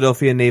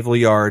Philadelphia Naval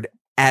Yard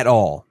at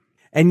all.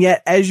 And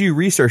yet, as you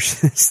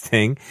research this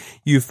thing,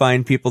 you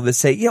find people that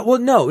say, yeah, well,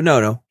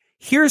 no.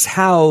 Here's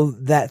how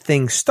that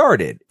thing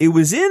started. It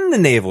was in the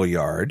Naval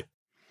Yard,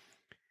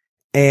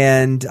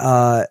 and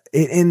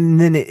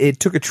then it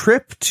took a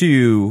trip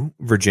to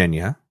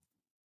Virginia,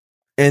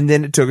 and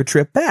then it took a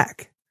trip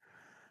back.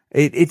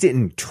 It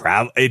didn't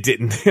travel. It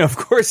didn't, of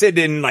course, it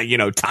didn't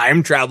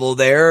time travel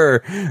there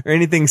or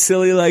anything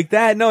silly like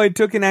that. No, it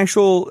took an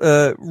actual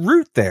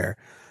route there,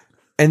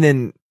 but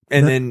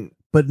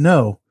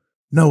no,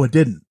 it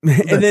didn't.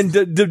 And then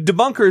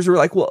debunkers were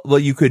like, well,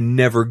 you could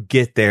never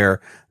get there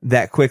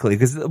that quickly.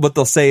 Because what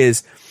they'll say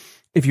is,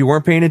 if you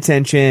weren't paying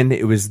attention,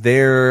 it was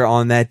there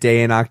on that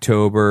day in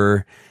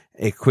October.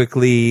 It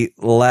quickly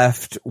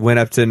left, went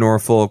up to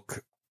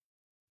Norfolk,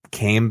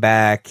 came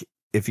back.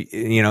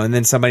 And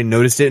then somebody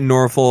noticed it in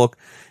Norfolk,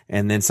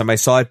 and then somebody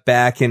saw it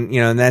back, and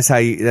that's how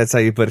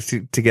you put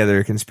together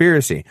a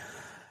conspiracy.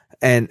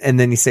 And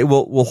then you say,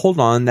 well, hold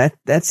on,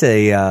 that's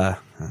a,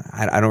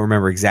 I don't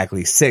remember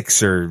exactly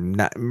 6 or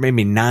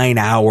maybe 9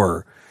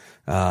 hour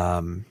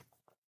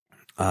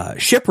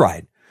ship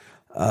ride.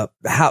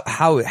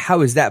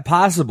 How is that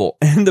possible?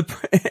 And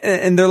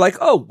they're like,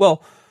 oh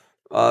well,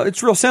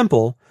 it's real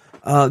simple.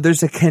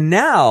 There's a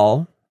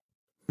canal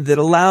that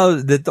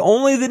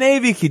only the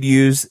Navy could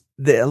use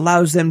that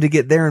allows them to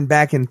get there and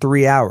back in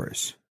 3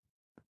 hours.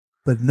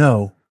 But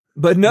no,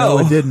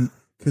 it didn't,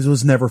 because it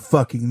was never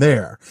fucking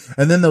there.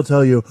 And then they'll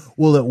tell you,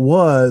 well, it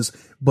was,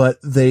 but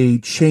they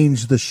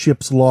changed the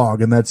ship's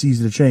log, and that's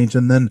easy to change.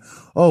 And then,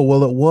 oh,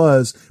 well, it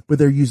was, but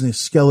they're using a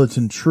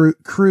skeleton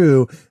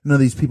crew. None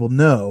of these people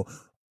know.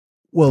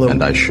 Well,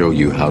 and I show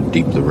you how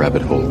deep the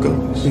rabbit hole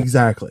goes.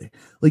 Exactly.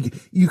 Like,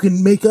 you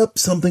can make up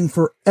something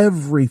for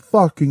every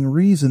fucking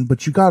reason,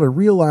 but you gotta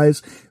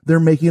realize they're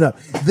making it up.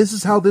 This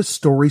is how this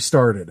story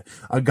started.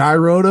 A guy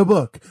wrote a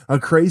book. A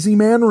crazy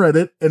man read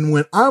it and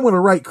went, I'm gonna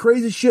write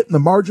crazy shit in the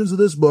margins of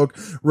this book.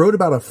 Wrote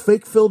about a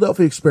fake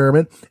Philadelphia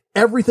experiment.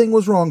 Everything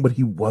was wrong, but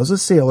he was a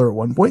sailor at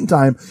one point in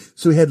time,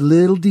 so he had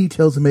little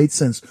details that made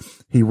sense.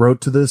 He wrote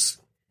to this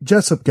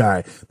Jessup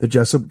guy. The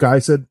Jessup guy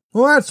said,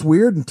 well, that's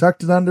weird, and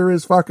tucked it under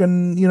his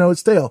fucking,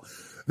 his tail.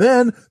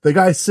 Then the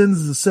guy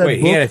sends the said book.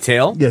 He had a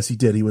tail? Yes, he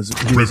did. He was a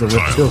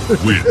reptile.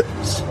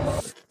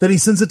 Then he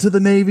sends it to the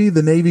Navy.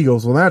 The Navy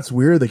goes, well, that's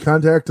weird. They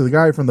contact the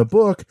guy from the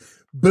book.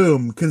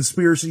 Boom.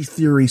 Conspiracy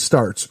theory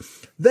starts.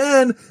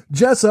 Then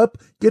Jessup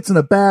gets in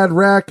a bad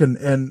wreck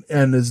and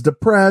is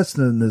depressed,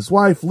 and his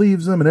wife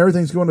leaves him, and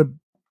everything's going to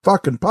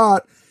fucking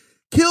pot.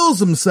 Kills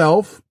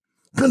himself.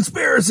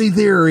 Conspiracy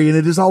theory. And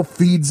it just all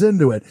feeds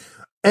into it.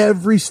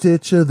 Every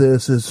stitch of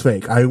this is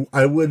fake.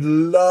 I would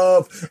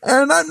love,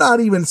 and I'm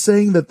not even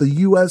saying that the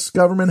U.S.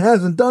 government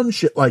hasn't done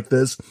shit like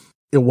this.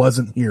 It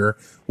wasn't here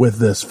with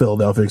this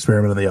Philadelphia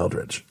experiment in the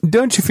Eldridge.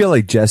 Don't you feel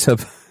like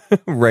Jessup,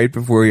 right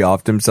before he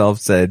offed himself,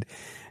 said,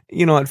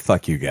 you know what,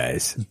 fuck you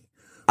guys.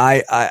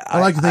 I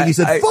like to think he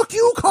said, fuck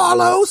you,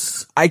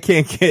 Carlos. I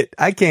can't get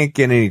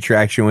any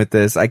traction with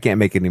this. I can't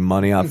make any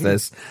money off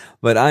this,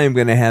 but I am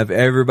going to have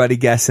everybody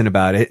guessing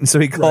about it. And so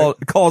he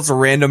calls a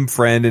random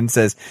friend and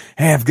says,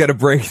 hey, I've got a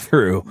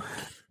breakthrough.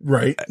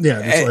 Right.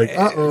 Yeah. It's like,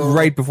 uh-oh.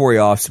 Right before he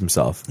offs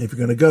himself. If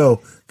you're going to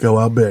go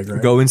out big,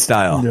 right? Go in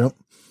style. Yep.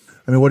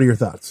 I mean, what are your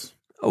thoughts?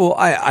 Well,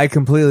 I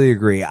completely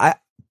agree. I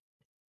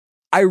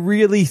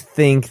really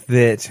think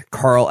that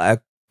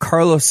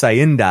Carlos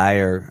Allende,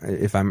 or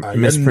if I'm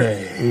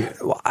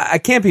I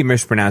can't be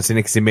mispronouncing it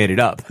because he made it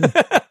up.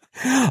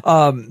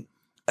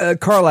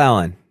 Carl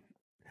Allen.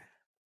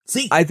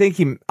 See, I think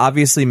he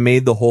obviously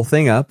made the whole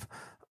thing up.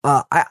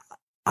 I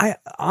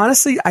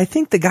honestly, I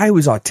think the guy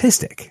was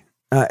autistic,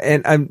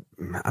 and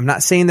I'm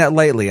not saying that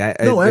lightly.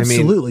 No,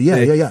 absolutely,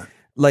 I mean, yeah.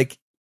 Like,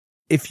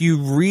 if you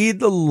read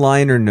the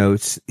liner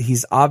notes,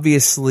 he's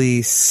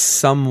obviously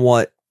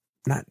somewhat.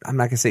 I'm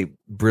not gonna say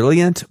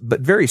brilliant,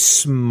 but very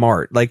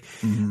smart. Like,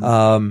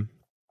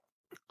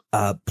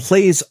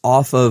 plays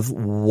off of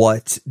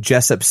what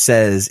Jessup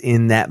says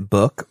in that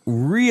book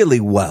really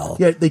well.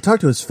 Yeah, they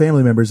talked to his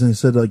family members, and he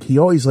said he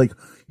always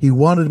he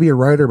wanted to be a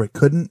writer but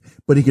couldn't,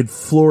 but he could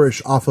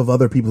flourish off of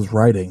other people's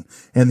writing,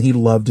 and he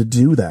loved to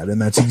do that,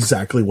 and that's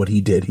exactly what he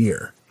did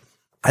here.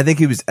 I think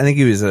he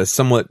was a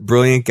somewhat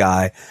brilliant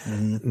guy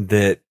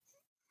that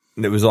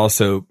was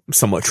also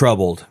somewhat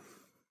troubled.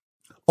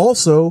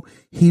 Also,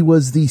 he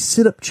was the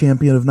sit-up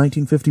champion of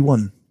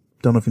 1951.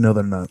 Don't know if you know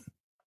that or not.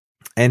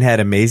 And had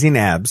amazing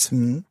abs.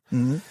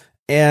 Mm-hmm.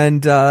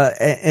 And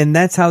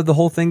that's how the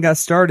whole thing got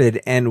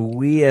started. And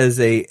we, as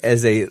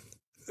a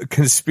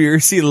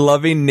conspiracy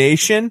loving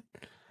nation,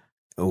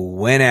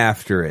 went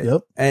after it.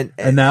 Yep.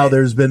 And now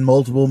there's been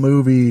multiple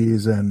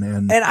movies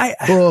and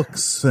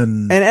books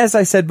and as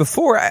I said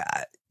before,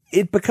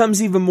 it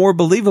becomes even more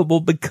believable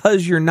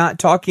because you're not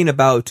talking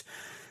about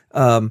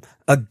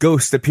a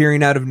ghost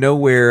appearing out of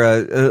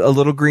nowhere, a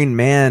little green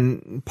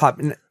man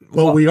popping.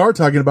 Well, we are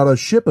talking about a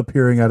ship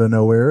appearing out of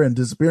nowhere and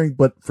disappearing,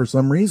 but for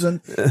some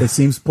reason, it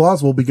seems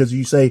plausible because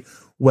you say,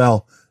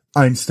 well,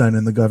 Einstein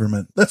and the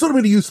government. That's what I'm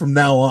going to use from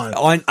now on.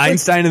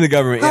 Einstein and the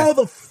government. How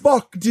the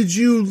fuck did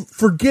you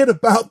forget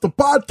about the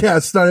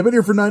podcast, Stein? I've been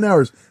here for 9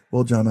 hours.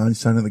 Well, John,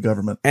 Einstein and the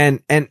government.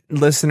 And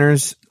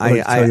listeners,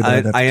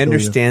 I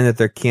understand that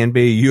there can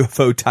be a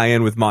UFO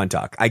tie-in with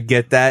Montauk. I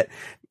get that.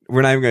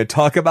 We're not even going to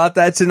talk about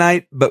that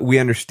tonight, but we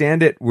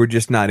understand it. We're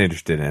just not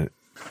interested in it.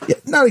 Yeah,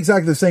 not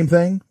exactly the same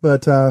thing,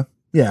 but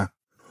yeah.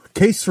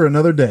 Case for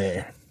another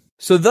day.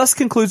 So thus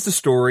concludes the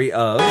story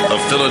of the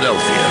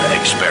Philadelphia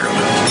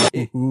experiment.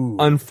 It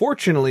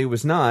unfortunately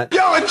was not. Yo,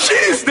 a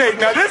cheesesteak!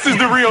 Now this is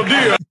the real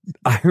deal.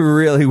 I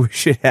really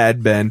wish it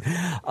had been.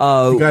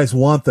 If you guys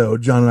want, though,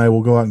 John and I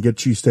will go out and get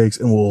cheesesteaks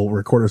and we'll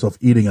record ourselves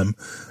eating them,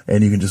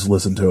 and you can just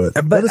listen to it.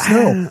 But let us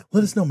know.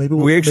 Let us know. Maybe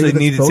we actually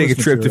need to take a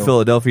trip to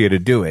Philadelphia to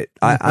do it.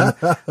 I'm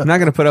not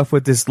going to put up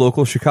with this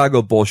local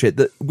Chicago bullshit.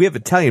 We have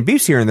Italian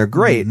beefs here, and they're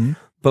great,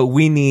 but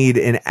we need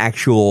an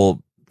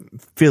actual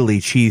Philly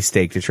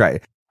cheesesteak to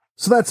try.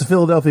 So that's a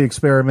Philadelphia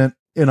experiment,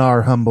 in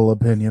our humble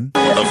opinion.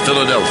 The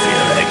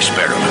Philadelphia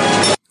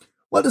experiment.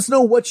 Let us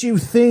know what you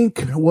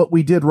think, what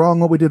we did wrong,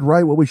 what we did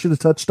right, what we should have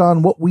touched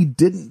on, what we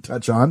didn't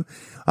touch on.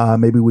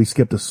 Maybe we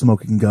skipped a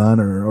smoking gun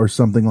or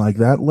something like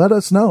that. Let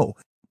us know.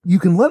 You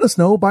can let us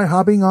know by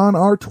hopping on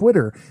our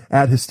Twitter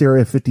at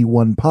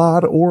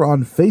Hysteria51Pod or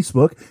on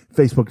Facebook,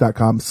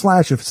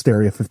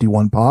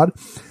 facebook.com/Hysteria51Pod.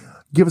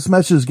 Give us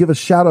messages, give us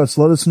shout outs,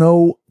 let us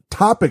know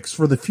topics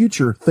for the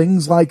future,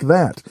 things like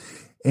that.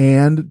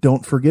 And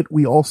don't forget,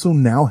 we also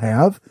now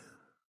have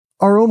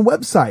our own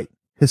website,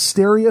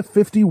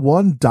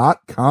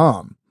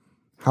 Hysteria51.com.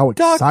 How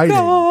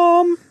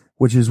exciting.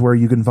 Which is where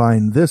you can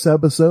find this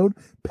episode,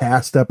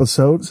 past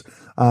episodes,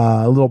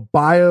 little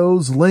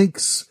bios,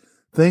 links,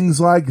 things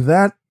like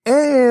that.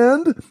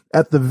 And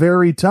at the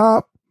very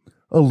top,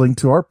 a link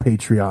to our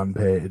Patreon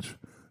page.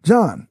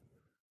 John,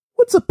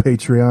 what's a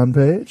Patreon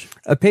page?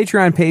 A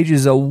Patreon page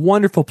is a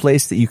wonderful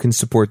place that you can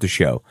support the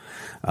show.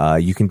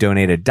 You can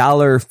donate $1,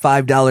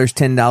 $5,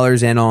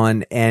 $10 and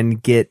on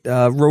and get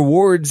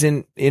rewards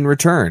in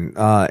return.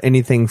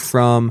 Anything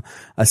from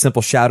a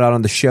simple shout out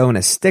on the show and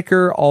a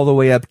sticker all the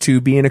way up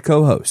to being a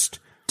co-host.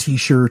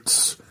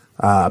 T-shirts,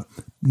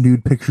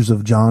 nude pictures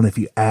of John if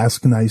you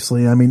ask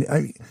nicely. I mean,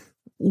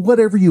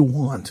 whatever you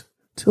want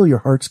till your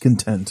heart's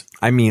content.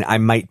 I mean, I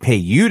might pay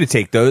you to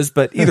take those,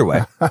 but either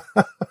way.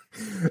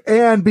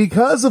 And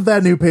because of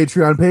that new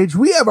Patreon page,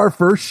 we have our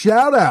first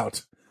shout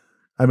out.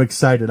 I'm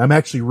excited. I'm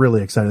actually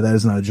really excited. That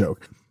is not a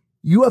joke.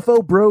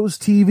 UFO Bros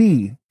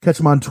TV. Catch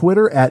them on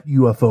Twitter at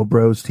UFO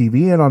Bros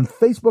TV and on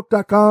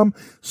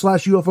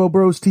Facebook.com/UFO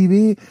Bros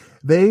TV.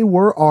 They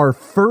were our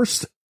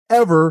first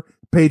ever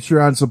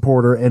Patreon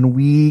supporter, and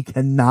we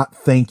cannot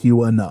thank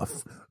you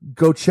enough.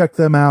 Go check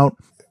them out.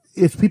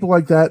 It's people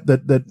like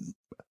that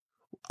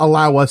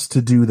allow us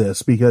to do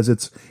this because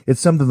it's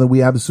something that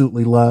we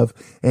absolutely love,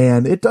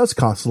 and it does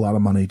cost a lot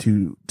of money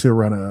to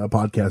run a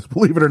podcast,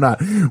 believe it or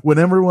not.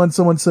 Whenever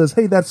someone says,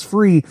 hey, that's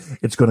free,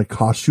 it's going to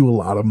cost you a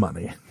lot of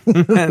money.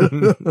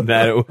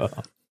 That it will.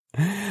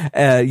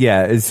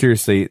 Yeah,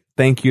 seriously,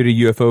 thank you to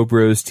UFO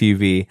Bros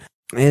TV,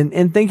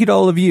 and thank you to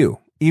all of you.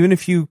 Even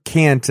if you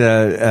can't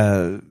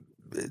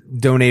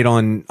donate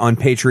on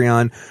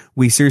Patreon,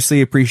 we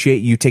seriously appreciate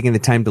you taking the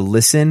time to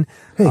listen.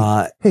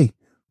 Hey, we're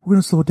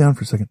going to slow it down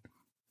for a second.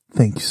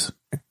 Thanks.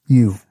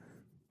 You.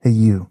 Hey,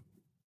 you.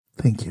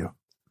 Thank you.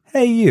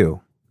 Hey,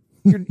 you.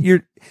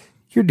 You're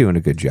doing a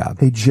good job.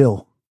 Hey,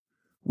 Jill.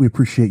 We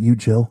appreciate you,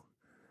 Jill.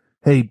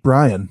 Hey,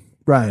 Brian.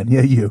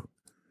 Yeah, you.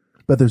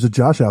 Bet there's a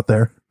Josh out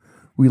there.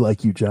 We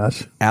like you,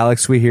 Josh.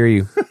 Alex, we hear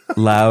you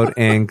loud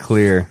and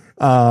clear.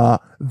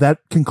 That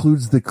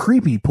concludes the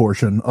creepy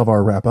portion of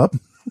our wrap up.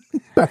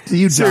 Back to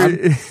you,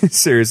 John.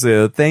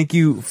 Seriously, thank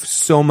you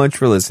so much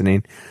for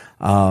listening.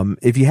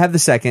 If you have the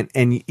second,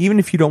 and even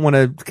if you don't want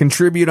to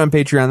contribute on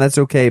Patreon, that's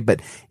okay.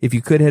 But if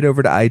you could head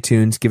over to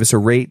iTunes, give us a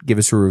rate, give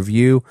us a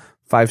review.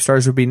 5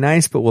 stars would be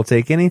nice, but we'll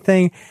take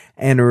anything.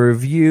 And a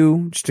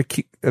review, just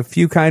a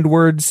few kind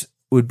words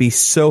would be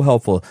so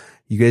helpful.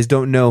 You guys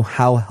don't know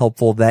how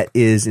helpful that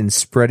is in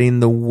spreading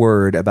the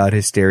word about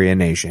Hysteria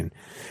Nation.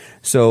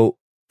 So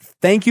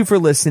thank you for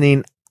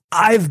listening.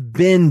 I've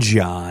been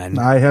John.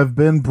 I have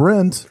been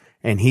Brent.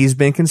 And he's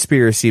been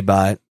Conspiracy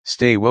Bot.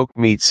 Stay woke,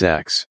 meat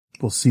sacks.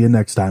 We'll see you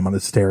next time on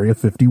Hysteria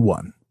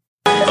 51.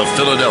 The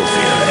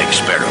Philadelphia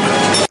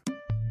experiment.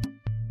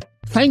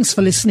 Thanks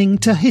for listening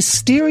to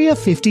Hysteria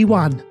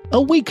 51, a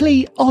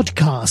weekly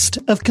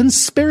oddcast of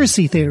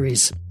conspiracy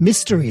theories,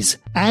 mysteries,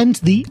 and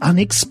the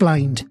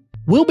unexplained.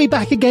 We'll be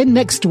back again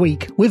next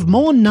week with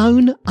more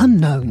known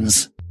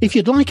unknowns. If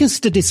you'd like us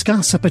to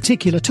discuss a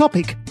particular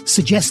topic,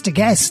 suggest a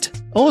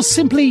guest, or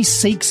simply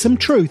seek some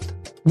truth,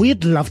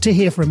 we'd love to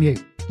hear from you.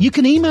 You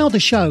can email the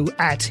show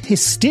at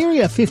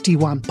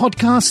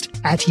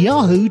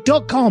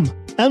hysteria51podcast@yahoo.com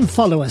and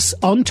follow us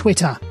on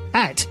Twitter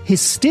at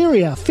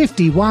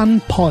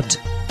hysteria51pod.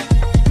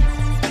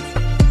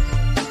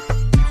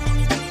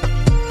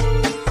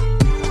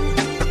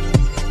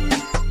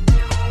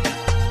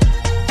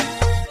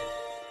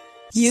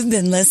 You've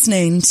been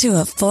listening to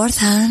a Fourth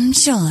Hand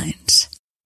Joint.